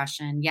our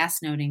oppression, yes,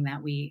 noting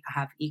that we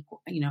have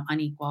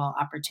unequal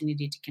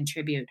opportunity to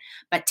contribute,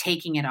 but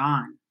taking it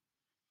on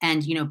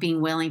and, being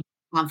willing to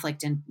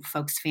conflict in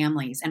folks'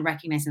 families and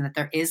recognizing that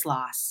there is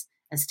loss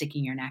of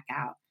sticking your neck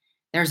out.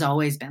 There's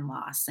always been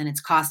loss, and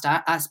it's cost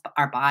us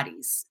our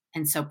bodies.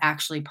 And so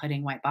actually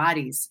putting white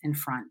bodies in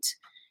front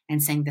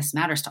and saying this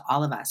matters to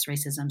all of us.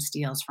 Racism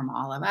steals from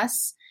all of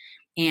us.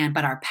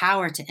 But our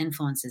power to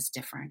influence is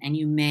different. And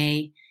you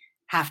may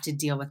have to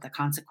deal with the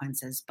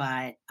consequences,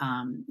 but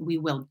we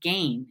will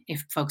gain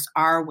if folks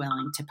are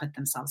willing to put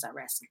themselves at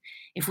risk.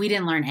 If we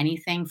didn't learn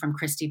anything from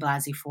Christy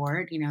Blasey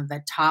Ford,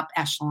 the top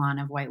echelon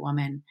of white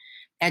women,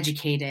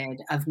 educated,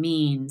 of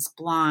means,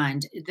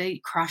 blonde,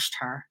 they crushed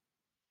her.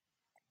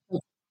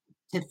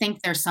 To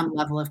think there's some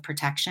level of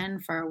protection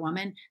for a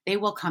woman, they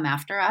will come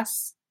after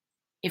us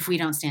if we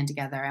don't stand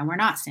together, and we're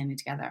not standing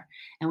together,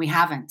 and we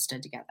haven't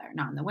stood together,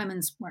 not in the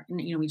women's work,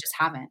 we just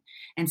haven't.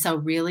 And so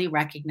really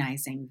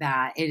recognizing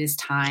that it is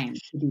time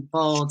to be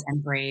bold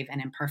and brave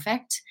and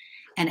imperfect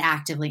and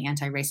actively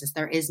anti-racist.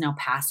 There is no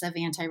passive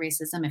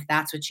anti-racism. If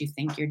that's what you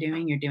think you're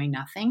doing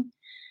nothing.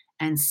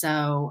 And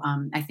so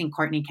I think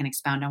Courtney can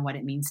expound on what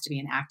it means to be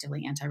an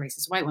actively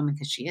anti-racist white woman,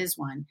 because she is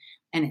one,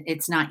 and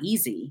it's not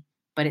easy.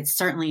 but it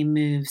certainly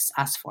moves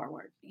us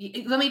forward.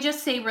 Let me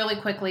just say really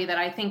quickly that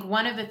I think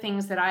one of the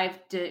things that I've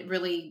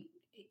really,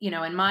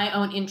 in my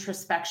own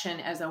introspection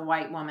as a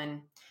white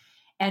woman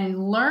and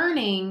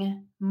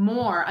learning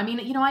more. I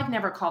mean, I've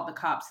never called the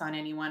cops on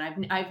anyone.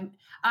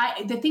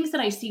 The things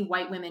that I see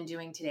white women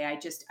doing today,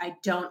 I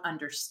don't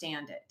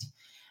understand it.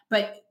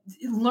 But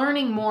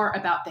learning more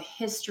about the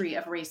history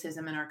of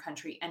racism in our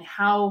country and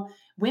how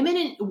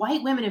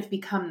white women have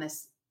become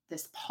this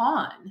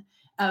pawn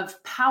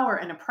of power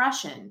and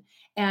oppression.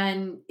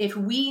 And if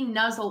we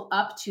nuzzle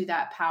up to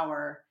that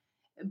power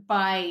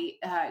by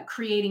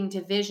creating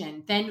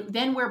division,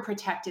 then we're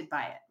protected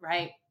by it,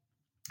 right?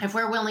 If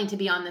we're willing to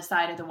be on the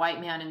side of the white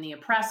man and the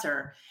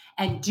oppressor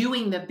and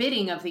doing the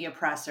bidding of the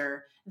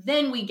oppressor,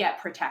 then we get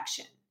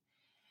protection.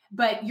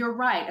 But you're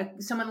right.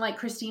 Someone like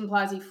Christine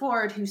Blasey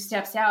Ford, who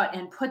steps out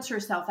and puts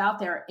herself out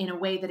there in a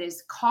way that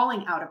is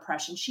calling out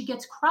oppression, she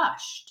gets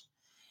crushed.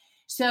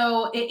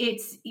 So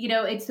it's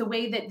the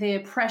way that the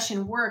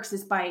oppression works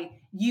is by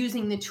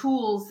using the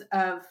tools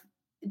of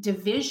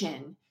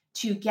division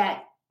to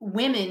get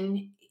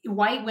women,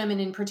 white women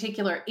in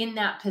particular, in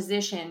that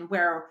position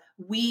where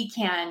we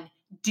can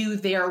do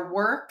their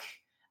work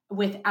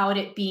without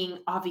it being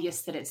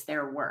obvious that it's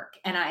their work.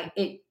 And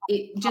it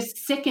just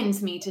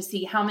sickens me to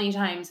see how many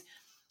times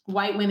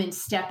white women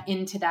step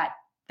into that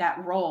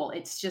role.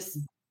 It's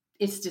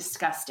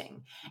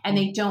disgusting. And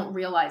they don't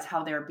realize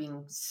how they're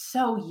being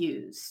so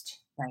used.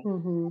 Right.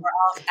 We're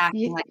all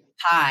acting like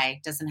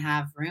pie doesn't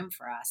have room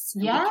for us.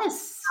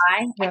 Yes.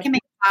 Pie. I can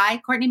make pie.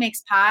 Courtney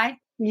makes pie.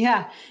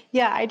 Yeah.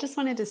 I just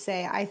wanted to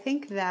say, I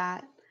think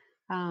that,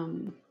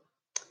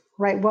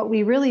 right, what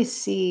we really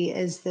see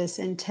is this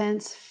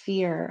intense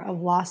fear of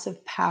loss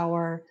of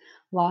power,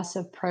 loss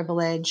of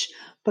privilege,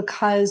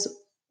 because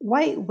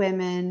white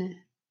women,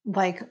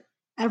 like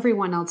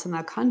everyone else in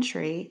the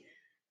country,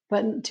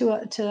 but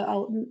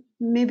to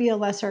maybe a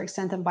lesser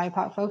extent than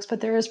BIPOC folks,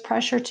 but there is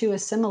pressure to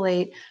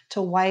assimilate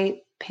to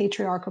white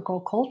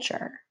patriarchal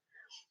culture.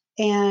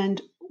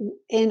 And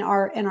in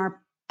our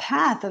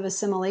path of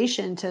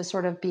assimilation to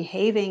sort of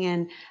behaving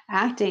and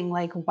acting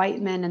like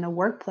white men in the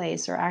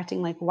workplace or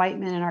acting like white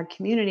men in our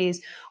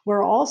communities,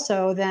 we're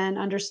also then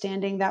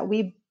understanding that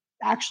we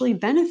actually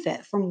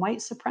benefit from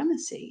white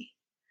supremacy.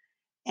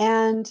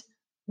 And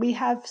we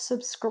have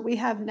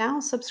now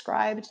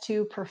subscribed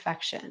to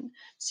perfection.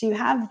 So you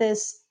have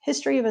this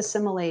history of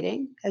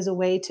assimilating as a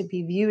way to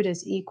be viewed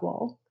as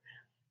equal,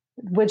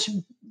 which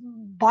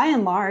by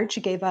and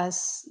large gave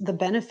us the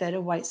benefit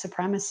of white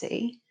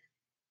supremacy,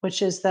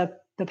 which is the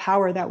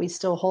power that we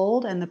still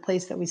hold and the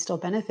place that we still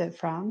benefit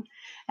from.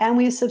 And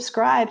we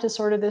subscribe to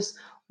sort of this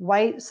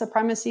white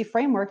supremacy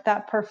framework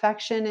that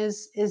perfection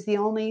is the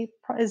only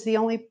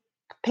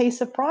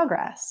pace of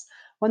progress,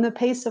 when the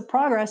pace of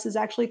progress is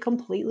actually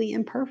completely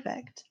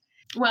imperfect.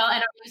 Well,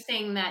 and are you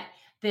saying that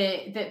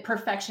that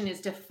perfection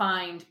is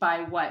defined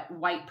by what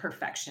white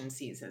perfection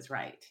sees as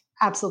right?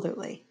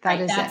 Absolutely.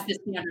 That's the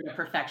standard of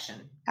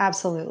perfection.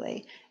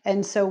 Absolutely.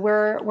 And so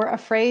we're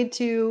afraid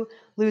to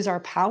lose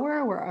our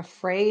power. We're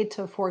afraid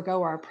to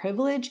forego our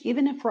privilege,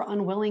 even if we're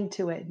unwilling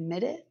to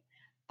admit it.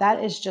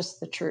 That is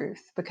just the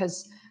truth,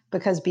 because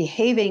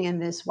behaving in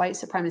this white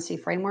supremacy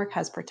framework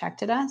has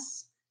protected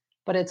us,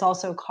 but it's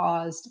also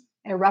caused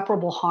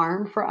irreparable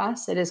harm for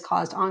us. It has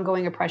caused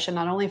ongoing oppression,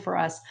 not only for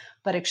us,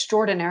 but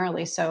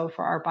extraordinarily so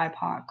for our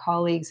BIPOC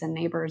colleagues and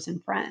neighbors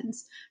and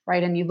friends,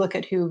 right? And you look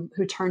at who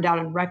turned out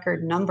in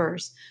record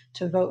numbers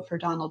to vote for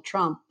Donald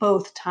Trump.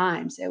 Both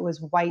times it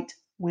was white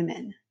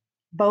women.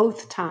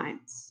 Both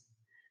times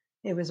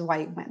it was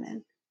white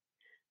women.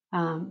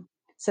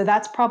 So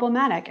that's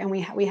problematic, and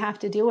we have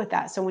to deal with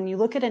that. So when you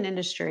look at an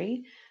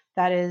industry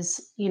that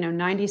is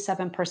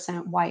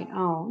 97% white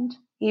owned,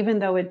 even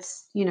though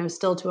it's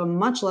still to a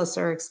much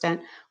lesser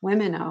extent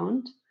women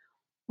owned,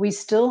 we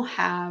still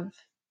have,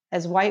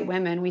 as white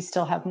women, we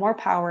still have more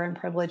power and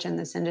privilege in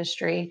this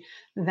industry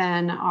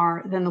than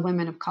the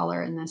women of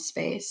color in this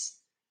space.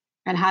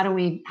 And how do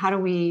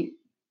we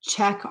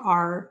check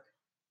our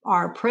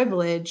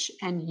privilege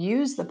and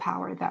use the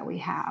power that we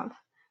have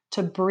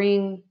to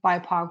bring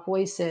BIPOC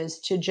voices,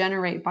 to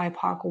generate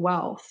BIPOC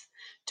wealth,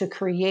 to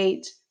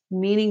create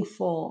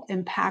meaningful,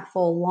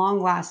 impactful,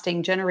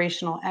 long-lasting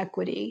generational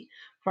equity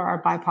for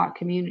our BIPOC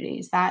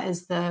communities? That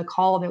is the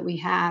call that we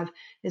have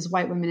as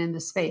white women in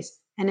this space.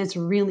 And it's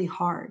really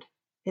hard.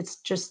 It's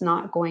just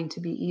not going to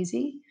be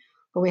easy,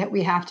 but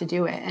we have to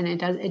do it. And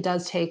it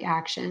does take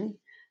action,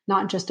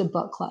 not just a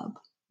book club,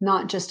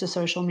 not just a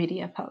social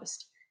media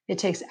post. It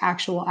takes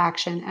actual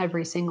action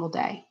every single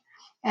day,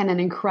 and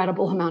an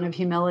incredible amount of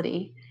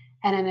humility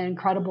and an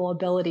incredible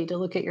ability to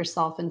look at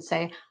yourself and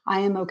say, I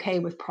am okay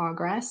with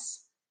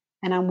progress,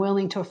 and I'm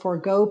willing to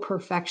forego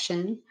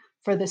perfection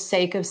for the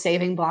sake of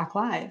saving Black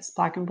lives,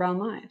 Black and brown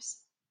lives.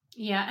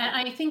 Yeah.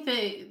 And I think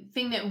the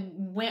thing that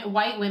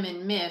white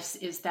women miss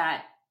is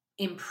that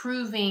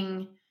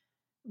improving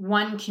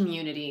one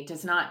community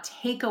does not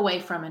take away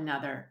from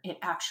another. It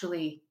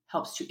actually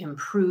helps to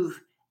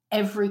improve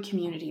every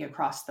community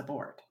across the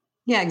board.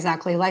 Yeah,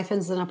 exactly. Life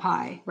is in a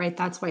pie, right?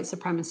 That's white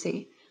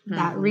supremacy.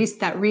 that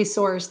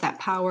resource, that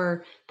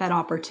power, that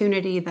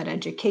opportunity, that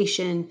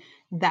education,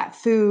 that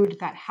food,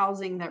 that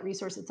housing, that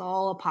resource. It's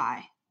all a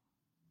pie.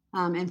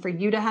 And for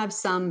you to have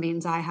some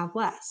means I have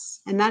less.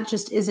 And that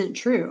just isn't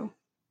true.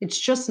 It's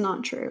just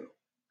not true.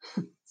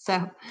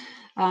 So,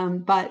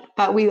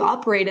 but we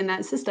operate in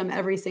that system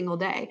every single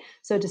day.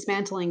 So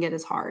dismantling it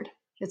is hard.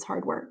 It's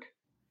hard work.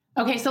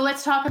 Okay, so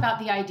let's talk about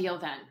the ideal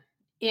then.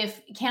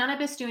 If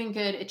Cannabis Doing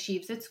Good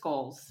achieves its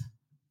goals,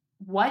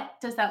 what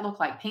does that look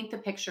like? Paint the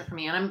picture for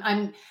me. And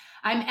I'm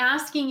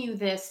asking you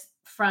this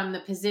from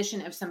the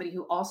position of somebody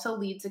who also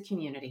leads a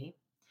community.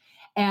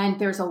 And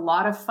there's a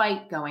lot of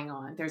fight going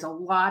on. There's a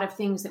lot of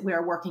things that we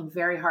are working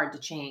very hard to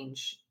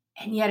change.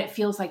 And yet it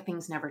feels like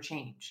things never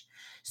change.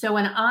 So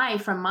when I,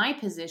 from my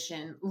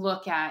position,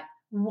 look at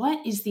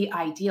what is the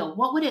ideal,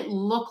 what would it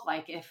look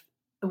like if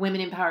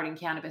Women Empowered in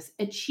Cannabis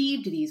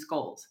achieved these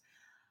goals?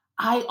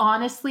 I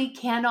honestly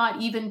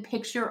cannot even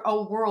picture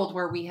a world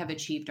where we have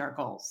achieved our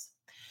goals.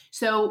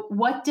 So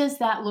what does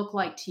that look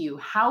like to you?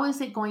 How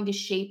is it going to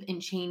shape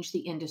and change the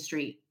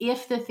industry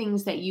if the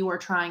things that you are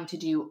trying to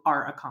do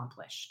are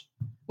accomplished?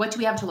 What do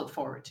we have to look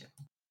forward to?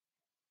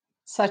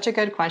 Such a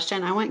good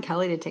question. I want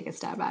Kelly to take a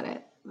stab at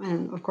it.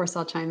 And of course,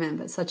 I'll chime in,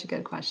 but such a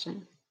good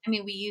question. I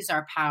mean, we use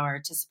our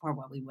power to support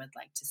what we would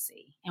like to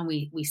see. And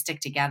we stick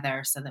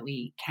together so that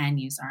we can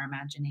use our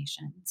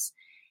imaginations.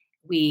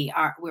 We're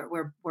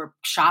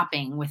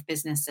shopping with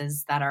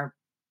businesses that are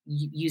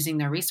using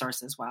their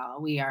resources well.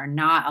 We are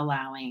not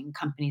allowing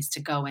companies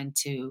to go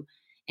into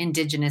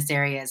indigenous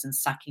areas and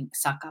suck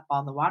up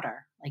all the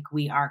water. Like,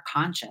 we are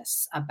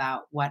conscious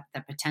about what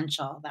the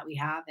potential that we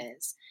have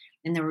is,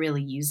 and they're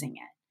really using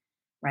it.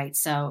 Right.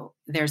 So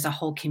there's a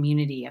whole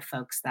community of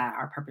folks that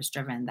are purpose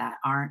driven, that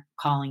aren't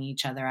calling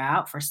each other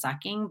out for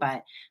sucking,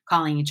 but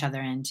calling each other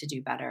in to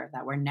do better,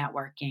 that we're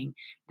networking,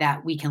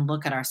 that we can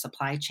look at our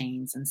supply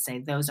chains and say,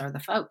 those are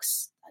the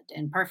folks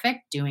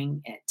imperfect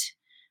doing it,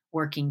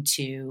 working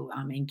to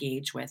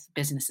engage with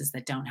businesses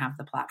that don't have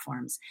the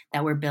platforms,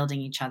 that we're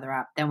building each other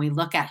up. Then we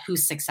look at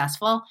who's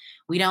successful.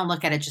 We don't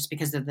look at it just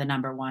because they're the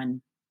number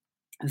one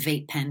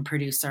vape pen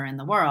producer in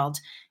the world.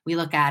 We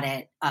look at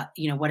it,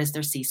 what does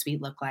their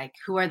C-suite look like?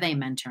 Who are they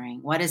mentoring?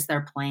 What is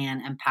their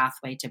plan and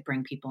pathway to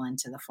bring people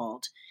into the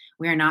fold?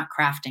 We are not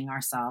crafting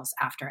ourselves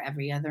after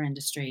every other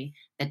industry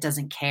that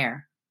doesn't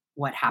care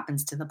what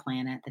happens to the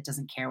planet, that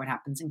doesn't care what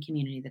happens in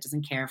community, that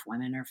doesn't care if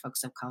women or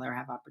folks of color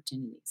have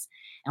opportunities.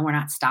 And we're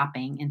not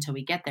stopping until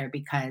we get there,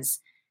 because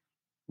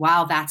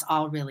while that's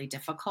all really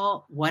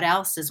difficult, what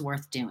else is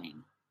worth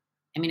doing?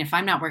 I mean, if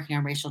I'm not working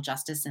on racial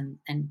justice and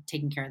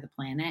taking care of the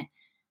planet,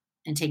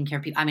 and taking care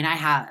of people, I mean, I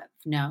have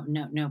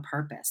no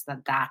purpose.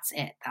 That's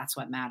it. That's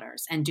what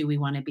matters. And do we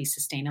want to be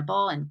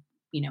sustainable and,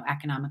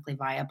 economically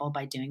viable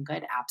by doing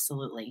good?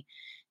 Absolutely.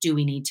 Do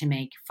we need to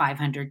make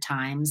 500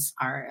 times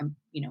our,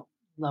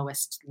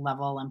 lowest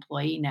level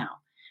employee? No.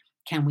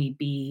 Can we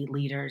be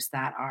leaders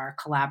that are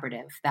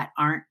collaborative, that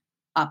aren't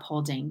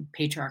upholding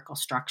patriarchal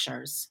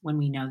structures when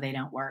we know they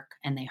don't work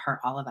and they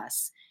hurt all of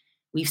us?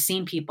 We've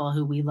seen people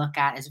who we look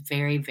at as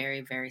very, very,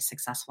 very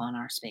successful in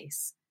our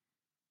space,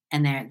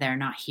 and they're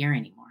not here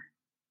anymore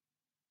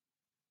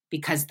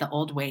because the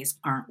old ways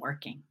aren't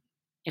working.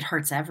 It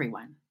hurts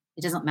everyone.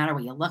 It doesn't matter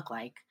what you look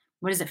like.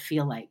 What does it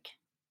feel like?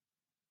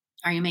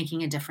 Are you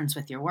making a difference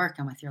with your work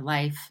and with your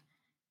life?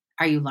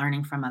 Are you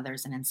learning from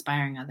others and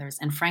inspiring others?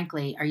 And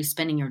frankly, are you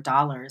spending your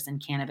dollars in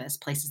cannabis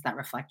places that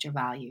reflect your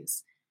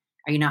values?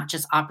 Are you not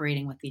just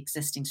operating with the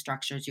existing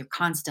structures? You're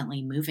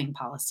constantly moving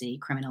policy,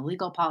 criminal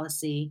legal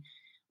policy,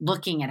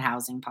 looking at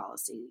housing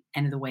policy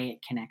and the way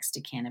it connects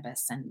to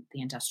cannabis and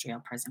the industrial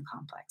prison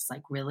complex,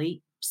 like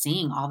really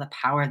seeing all the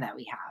power that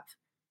we have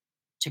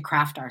to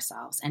craft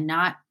ourselves and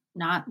not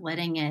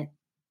letting it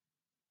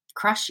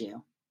crush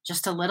you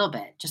just a little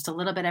bit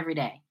every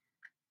day.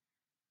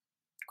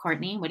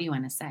 Courtney, what do you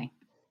want to say?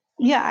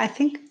 Yeah, I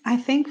think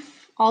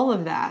all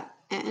of that.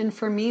 And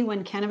for me,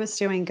 when Cannabis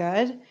Doing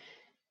Good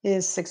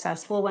is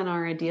successful, when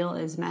our ideal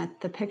is met,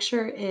 the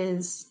picture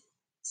is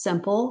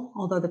simple,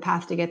 although the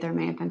path to get there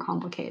may have been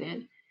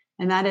complicated.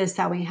 And that is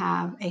that we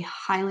have a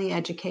highly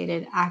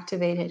educated,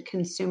 activated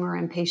consumer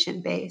and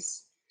patient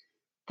base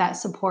that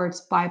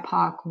supports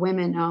BIPOC,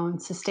 women-owned,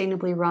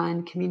 sustainably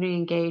run,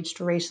 community-engaged,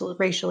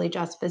 racially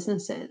just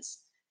businesses.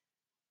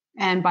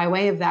 And by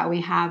way of that,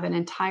 we have an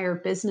entire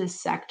business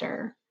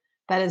sector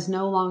that is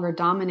no longer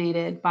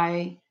dominated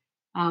by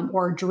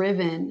or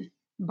driven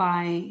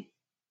by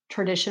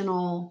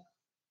traditional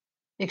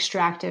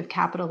extractive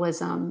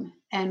capitalism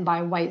and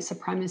by white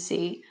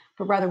supremacy,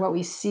 but rather what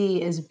we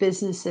see is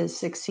businesses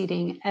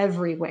succeeding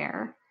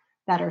everywhere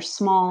that are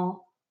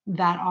small,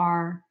 that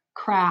are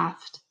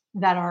craft,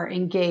 that are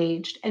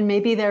engaged, and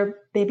maybe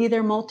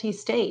they're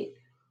multi-state,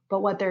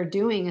 but what they're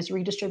doing is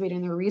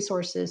redistributing their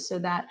resources so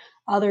that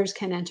others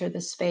can enter the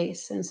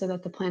space, and so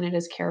that the planet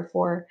is cared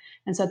for,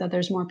 and so that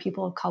there's more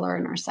people of color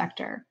in our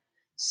sector.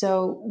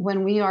 So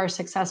when we are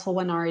successful,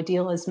 when our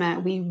ideal is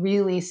met, we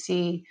really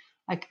see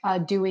like a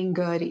doing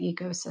good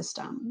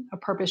ecosystem, a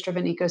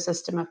purpose-driven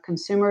ecosystem of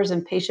consumers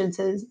and patients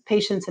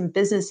and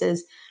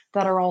businesses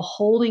that are all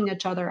holding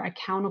each other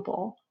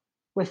accountable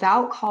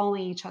without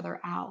calling each other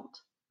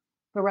out,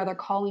 but rather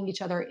calling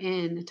each other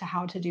in to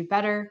how to do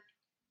better.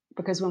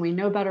 Because when we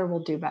know better,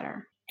 we'll do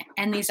better.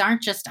 And these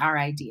aren't just our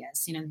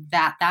ideas.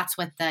 That's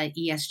what the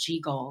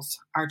ESG goals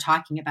are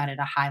talking about at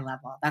a high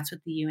level. That's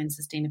what the UN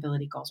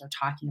sustainability goals are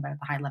talking about at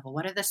the high level.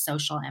 What are the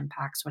social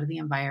impacts? What are the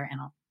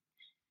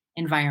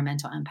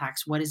environmental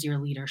impacts? What does your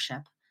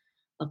leadership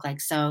look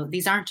like? So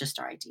these aren't just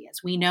our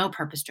ideas. We know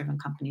purpose-driven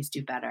companies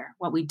do better.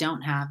 What we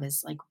don't have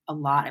is like a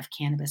lot of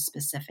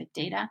cannabis-specific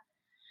data.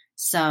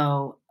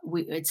 So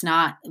this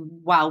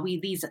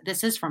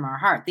is from our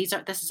heart.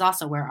 This is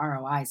also where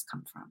ROIs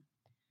come from.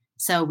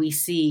 So we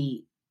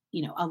see,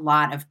 a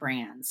lot of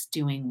brands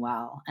doing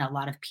well, a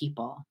lot of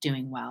people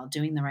doing well,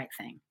 doing the right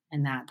thing.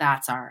 And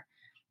that's our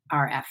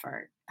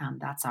effort.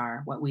 That's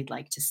what we'd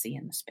like to see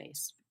in the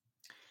space.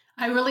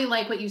 I really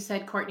like what you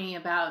said, Courtney,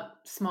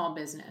 about small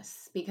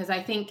business, because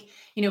I think,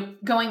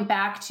 going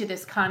back to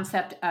this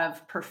concept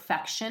of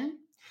perfection,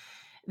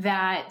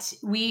 that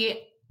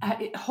we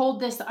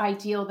hold this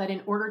ideal that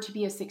in order to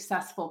be a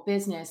successful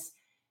business,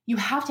 you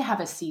have to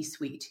have a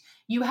C-suite.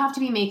 You have to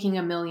be making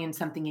 $1 million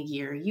something a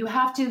year. You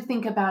have to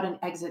think about an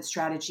exit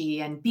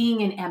strategy and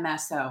being an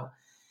MSO.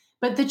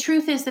 But the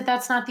truth is that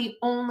that's not the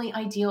only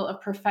ideal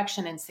of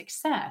perfection and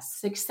success.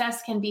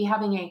 Success can be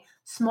having a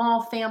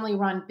small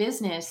family-run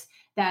business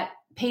that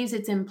pays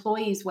its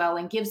employees well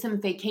and gives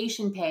them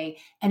vacation pay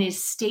and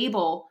is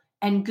stable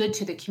and good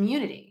to the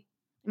community.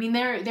 I mean,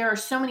 there are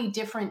so many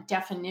different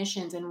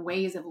definitions and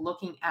ways of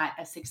looking at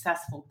a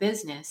successful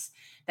business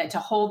that to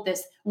hold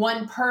this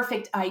one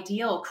perfect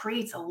ideal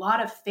creates a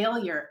lot of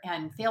failure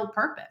and failed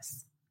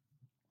purpose.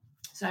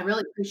 So I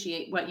really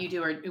appreciate what you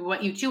do or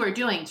what you two are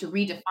doing to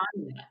redefine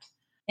that.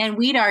 And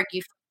we'd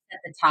argue at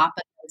the top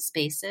of those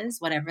spaces,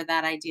 whatever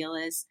that ideal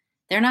is,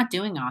 they're not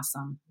doing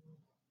awesome.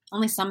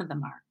 Only some of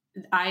them are.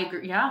 I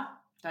agree. Yeah,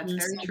 that's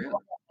very true.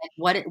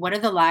 What are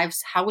the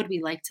lives? How would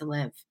we like to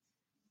live?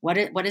 What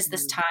is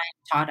this time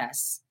taught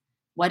us?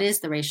 What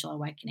is the racial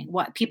awakening?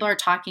 What people are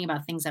talking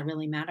about things that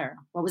really matter.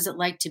 What was it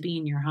like to be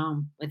in your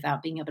home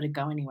without being able to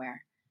go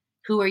anywhere?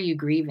 Who are you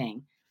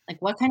grieving?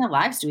 Like, what kind of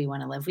lives do we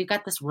want to live? We've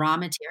got this raw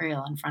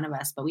material in front of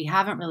us, but we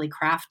haven't really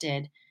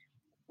crafted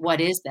what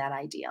is that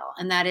ideal.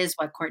 And that is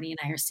what Courtney and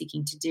I are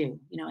seeking to do,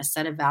 a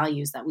set of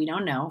values that we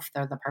don't know if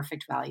they're the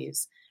perfect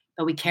values,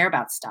 but we care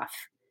about stuff.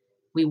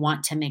 We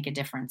want to make a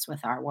difference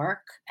with our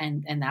work.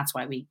 And that's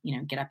why we,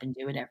 get up and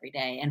do it every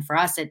day. And for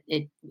us, it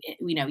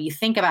you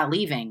think about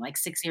leaving like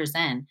 6 years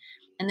in,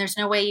 and there's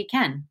no way you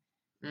can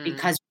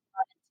because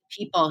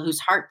people whose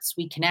hearts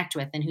we connect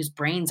with and whose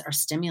brains are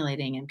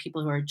stimulating and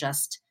people who are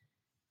just,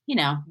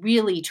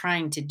 really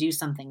trying to do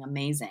something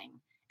amazing.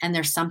 And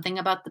there's something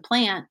about the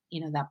plant,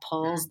 that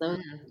pulls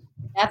those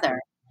together.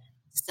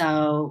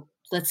 So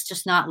let's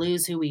just not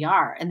lose who we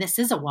are. And this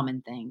is a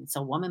woman thing. It's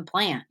a woman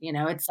plant,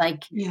 it's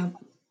like,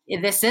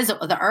 this is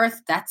the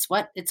earth.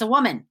 It's a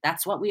woman.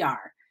 That's what we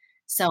are.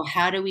 So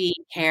how do we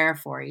care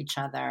for each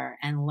other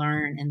and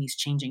learn in these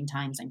changing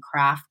times and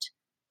craft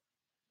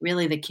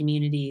really the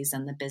communities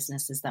and the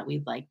businesses that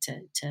we'd like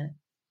to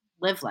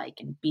live like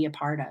and be a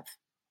part of?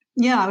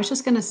 Yeah, I was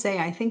just going to say,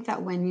 I think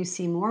that when you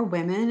see more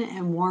women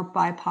and more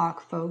BIPOC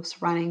folks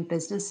running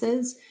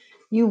businesses,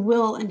 you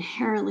will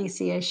inherently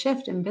see a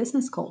shift in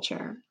business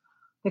culture.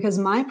 Because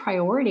my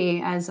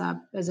priority as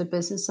a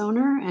business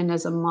owner and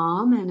as a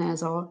mom and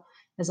as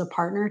a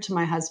partner to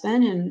my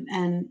husband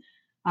and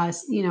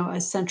a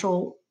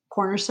central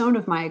cornerstone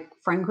of my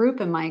friend group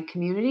and my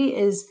community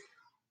is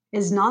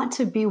not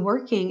to be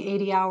working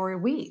 80-hour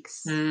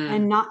weeks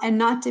and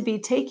not to be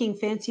taking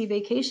fancy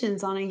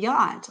vacations on a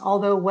yacht.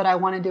 Although what I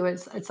want to do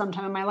is at some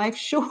time in my life,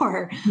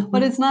 sure,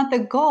 but it's not the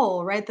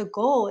goal, right? The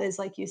goal is,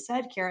 like you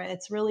said, Kara,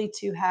 it's really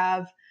to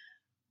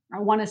I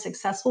want a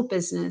successful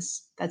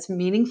business that's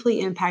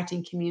meaningfully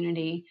impacting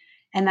community,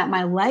 and that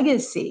my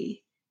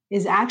legacy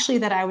is actually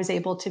that I was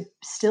able to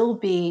still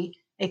be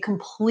a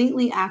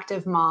completely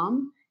active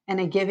mom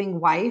and a giving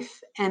wife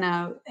and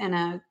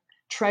a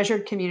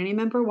treasured community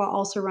member while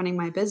also running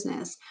my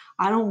business.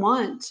 I don't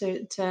want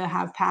to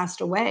have passed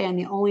away and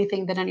the only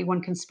thing that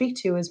anyone can speak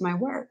to is my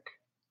work.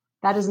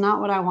 That is not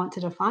what I want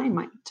to define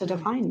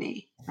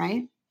me,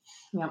 right?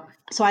 Yep.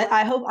 So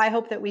I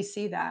hope that we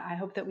see that. I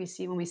hope that we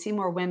see when we see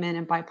more women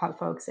and BIPOC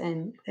folks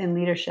in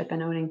leadership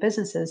and owning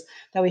businesses,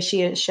 that we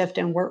see a shift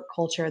in work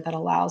culture that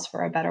allows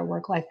for a better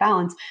work-life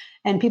balance.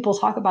 And people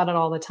talk about it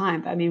all the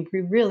time. But I mean, we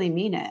really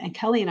mean it. And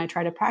Kelly and I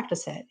try to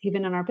practice it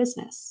even in our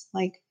business.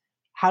 Like,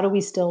 how do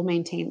we still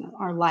maintain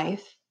our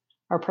life,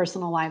 our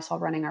personal lives while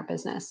running our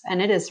business?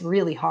 And it is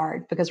really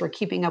hard because we're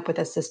keeping up with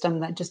a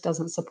system that just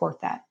doesn't support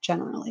that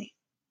generally.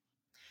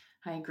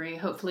 I agree.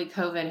 Hopefully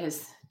COVID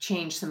has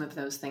changed some of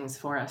those things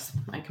for us.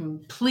 I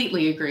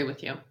completely agree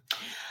with you.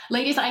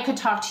 Ladies, I could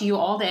talk to you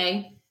all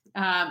day.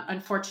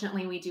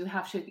 Unfortunately, we do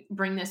have to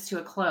bring this to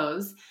a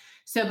close.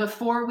 So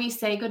before we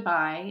say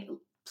goodbye,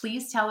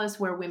 please tell us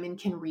where women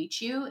can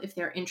reach you if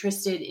they're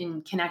interested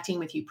in connecting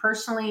with you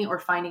personally or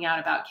finding out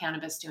about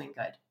Cannabis Doing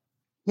Good.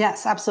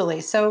 Yes,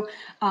 absolutely. So,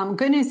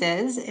 good news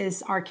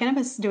is our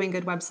Cannabis Doing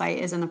Good website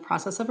is in the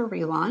process of a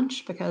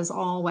relaunch because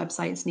all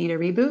websites need a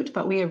reboot,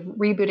 but we are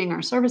rebooting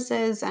our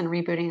services and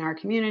rebooting our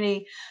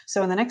community.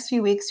 So, in the next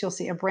few weeks, you'll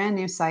see a brand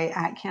new site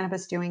at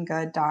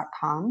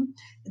cannabisdoinggood.com.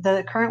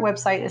 The current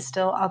website is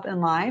still up and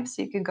live,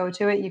 so you can go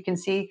to it. You can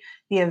see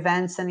the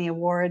events and the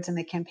awards and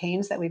the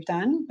campaigns that we've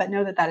done, but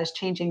know that that is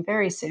changing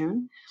very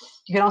soon.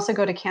 You can also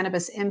go to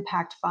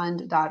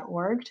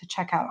cannabisimpactfund.org to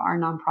check out our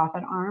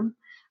nonprofit arm.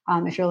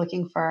 If you're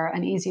looking for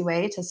an easy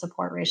way to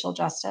support racial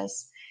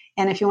justice.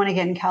 And if you want to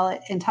get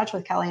in touch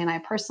with Kelly and I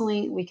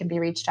personally, we can be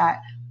reached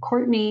at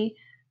Courtney,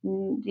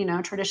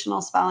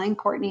 traditional spelling,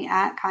 Courtney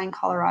at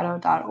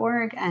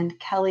kindcolorado.org and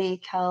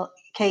Kelly,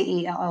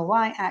 Kelly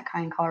at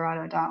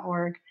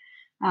kindcolorado.org.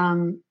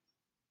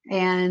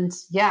 And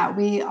yeah,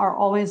 we are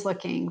always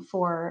looking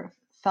for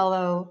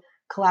fellow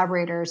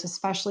collaborators,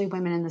 especially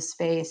women in the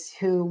space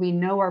who we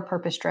know are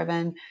purpose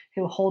driven,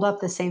 who hold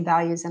up the same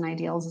values and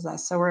ideals as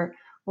us. So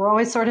we're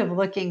always sort of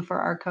looking for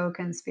our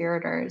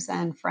co-conspirators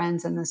and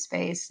friends in the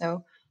space.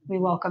 So we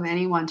welcome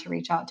anyone to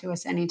reach out to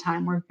us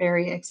anytime. We're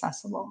very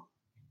accessible.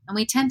 And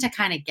we tend to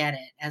kind of get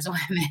it as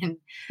women.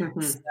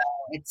 Mm-hmm. So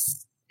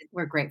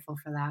we're grateful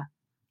for that.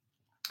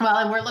 Well,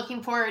 and we're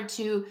looking forward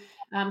to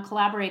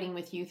collaborating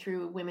with you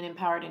through Women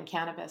Empowered in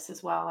Cannabis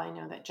as well. I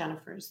know that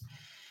Jennifer's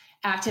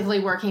actively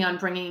working on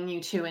bringing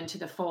you two into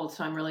the fold.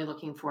 So I'm really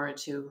looking forward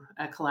to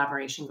a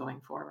collaboration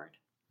going forward.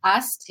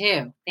 Us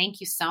too.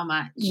 Thank you so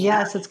much.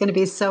 Yes, it's going to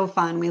be so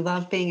fun. We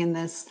love being in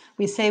this.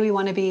 We say we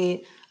want to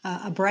be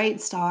a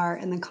bright star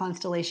in the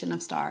constellation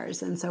of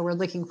stars. And so we're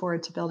looking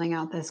forward to building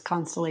out this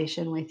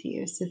constellation with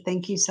you. So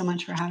thank you so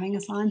much for having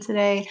us on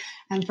today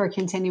and for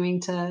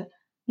continuing to,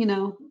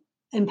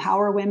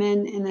 empower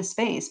women in this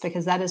space,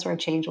 because that is where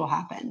change will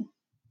happen.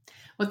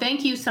 Well,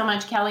 thank you so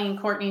much, Kelly and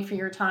Courtney, for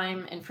your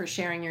time and for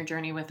sharing your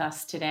journey with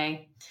us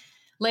today.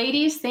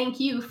 Ladies,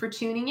 thank you for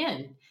tuning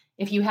in.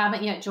 If you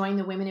haven't yet joined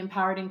the Women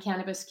Empowered in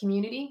Cannabis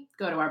community,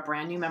 go to our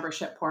brand new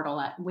membership portal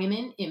at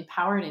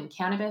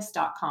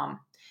womenempoweredInCannabis.com.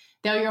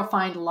 There you'll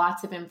find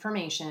lots of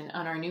information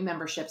on our new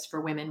memberships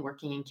for women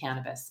working in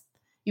cannabis.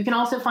 You can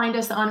also find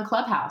us on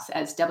Clubhouse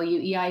as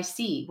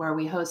WEIC, where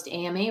we host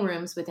AMA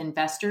rooms with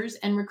investors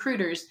and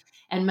recruiters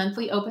and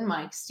monthly open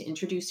mics to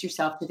introduce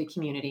yourself to the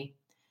community.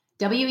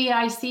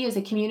 WEIC is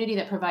a community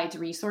that provides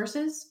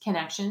resources,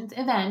 connections,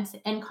 events,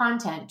 and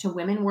content to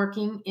women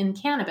working in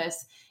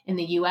cannabis in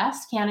the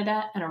US,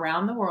 Canada, and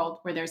around the world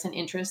where there's an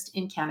interest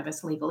in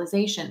cannabis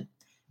legalization.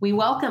 We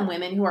welcome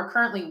women who are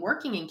currently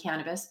working in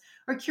cannabis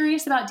or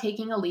curious about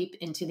taking a leap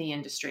into the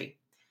industry.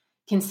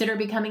 Consider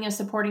becoming a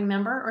supporting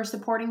member or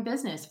supporting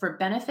business for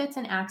benefits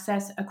and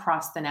access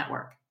across the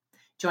network.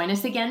 Join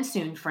us again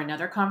soon for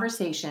another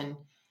conversation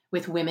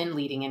with women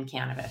leading in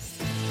cannabis.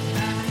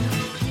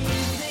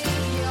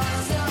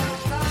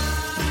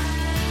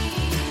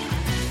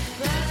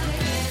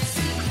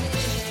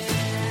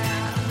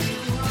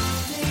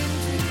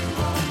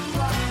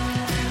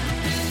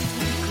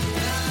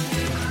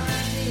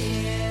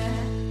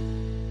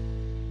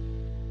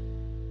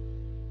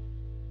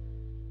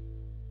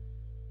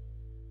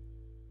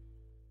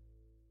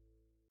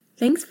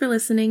 Thanks for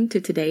listening to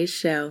today's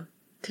show.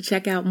 To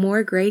check out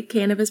more great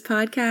cannabis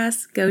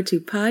podcasts, go to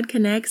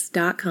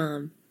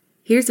podconnects.com.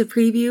 Here's a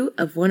preview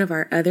of one of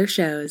our other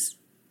shows.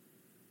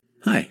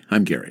 Hi,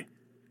 I'm Gary,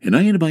 and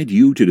I invite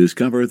you to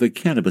discover the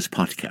Cannabis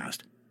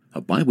Podcast,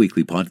 a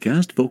bi-weekly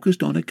podcast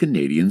focused on a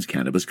Canadian's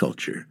cannabis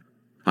culture.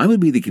 I would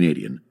be the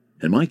Canadian,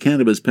 and my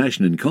cannabis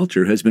passion and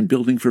culture has been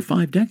building for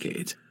 5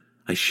 decades.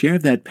 I share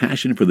that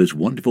passion for this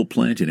wonderful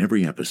plant in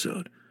every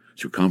episode,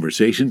 through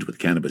conversations with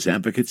cannabis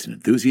advocates and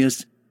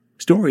enthusiasts,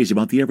 stories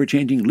about the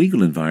ever-changing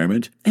legal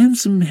environment, and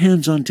some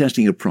hands-on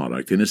testing of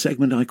product in a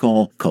segment I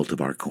call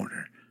Cultivar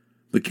Corner.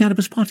 The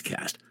Cannabis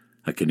Podcast,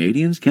 a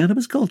Canadian's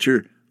cannabis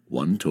culture,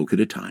 one toke at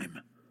a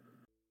time.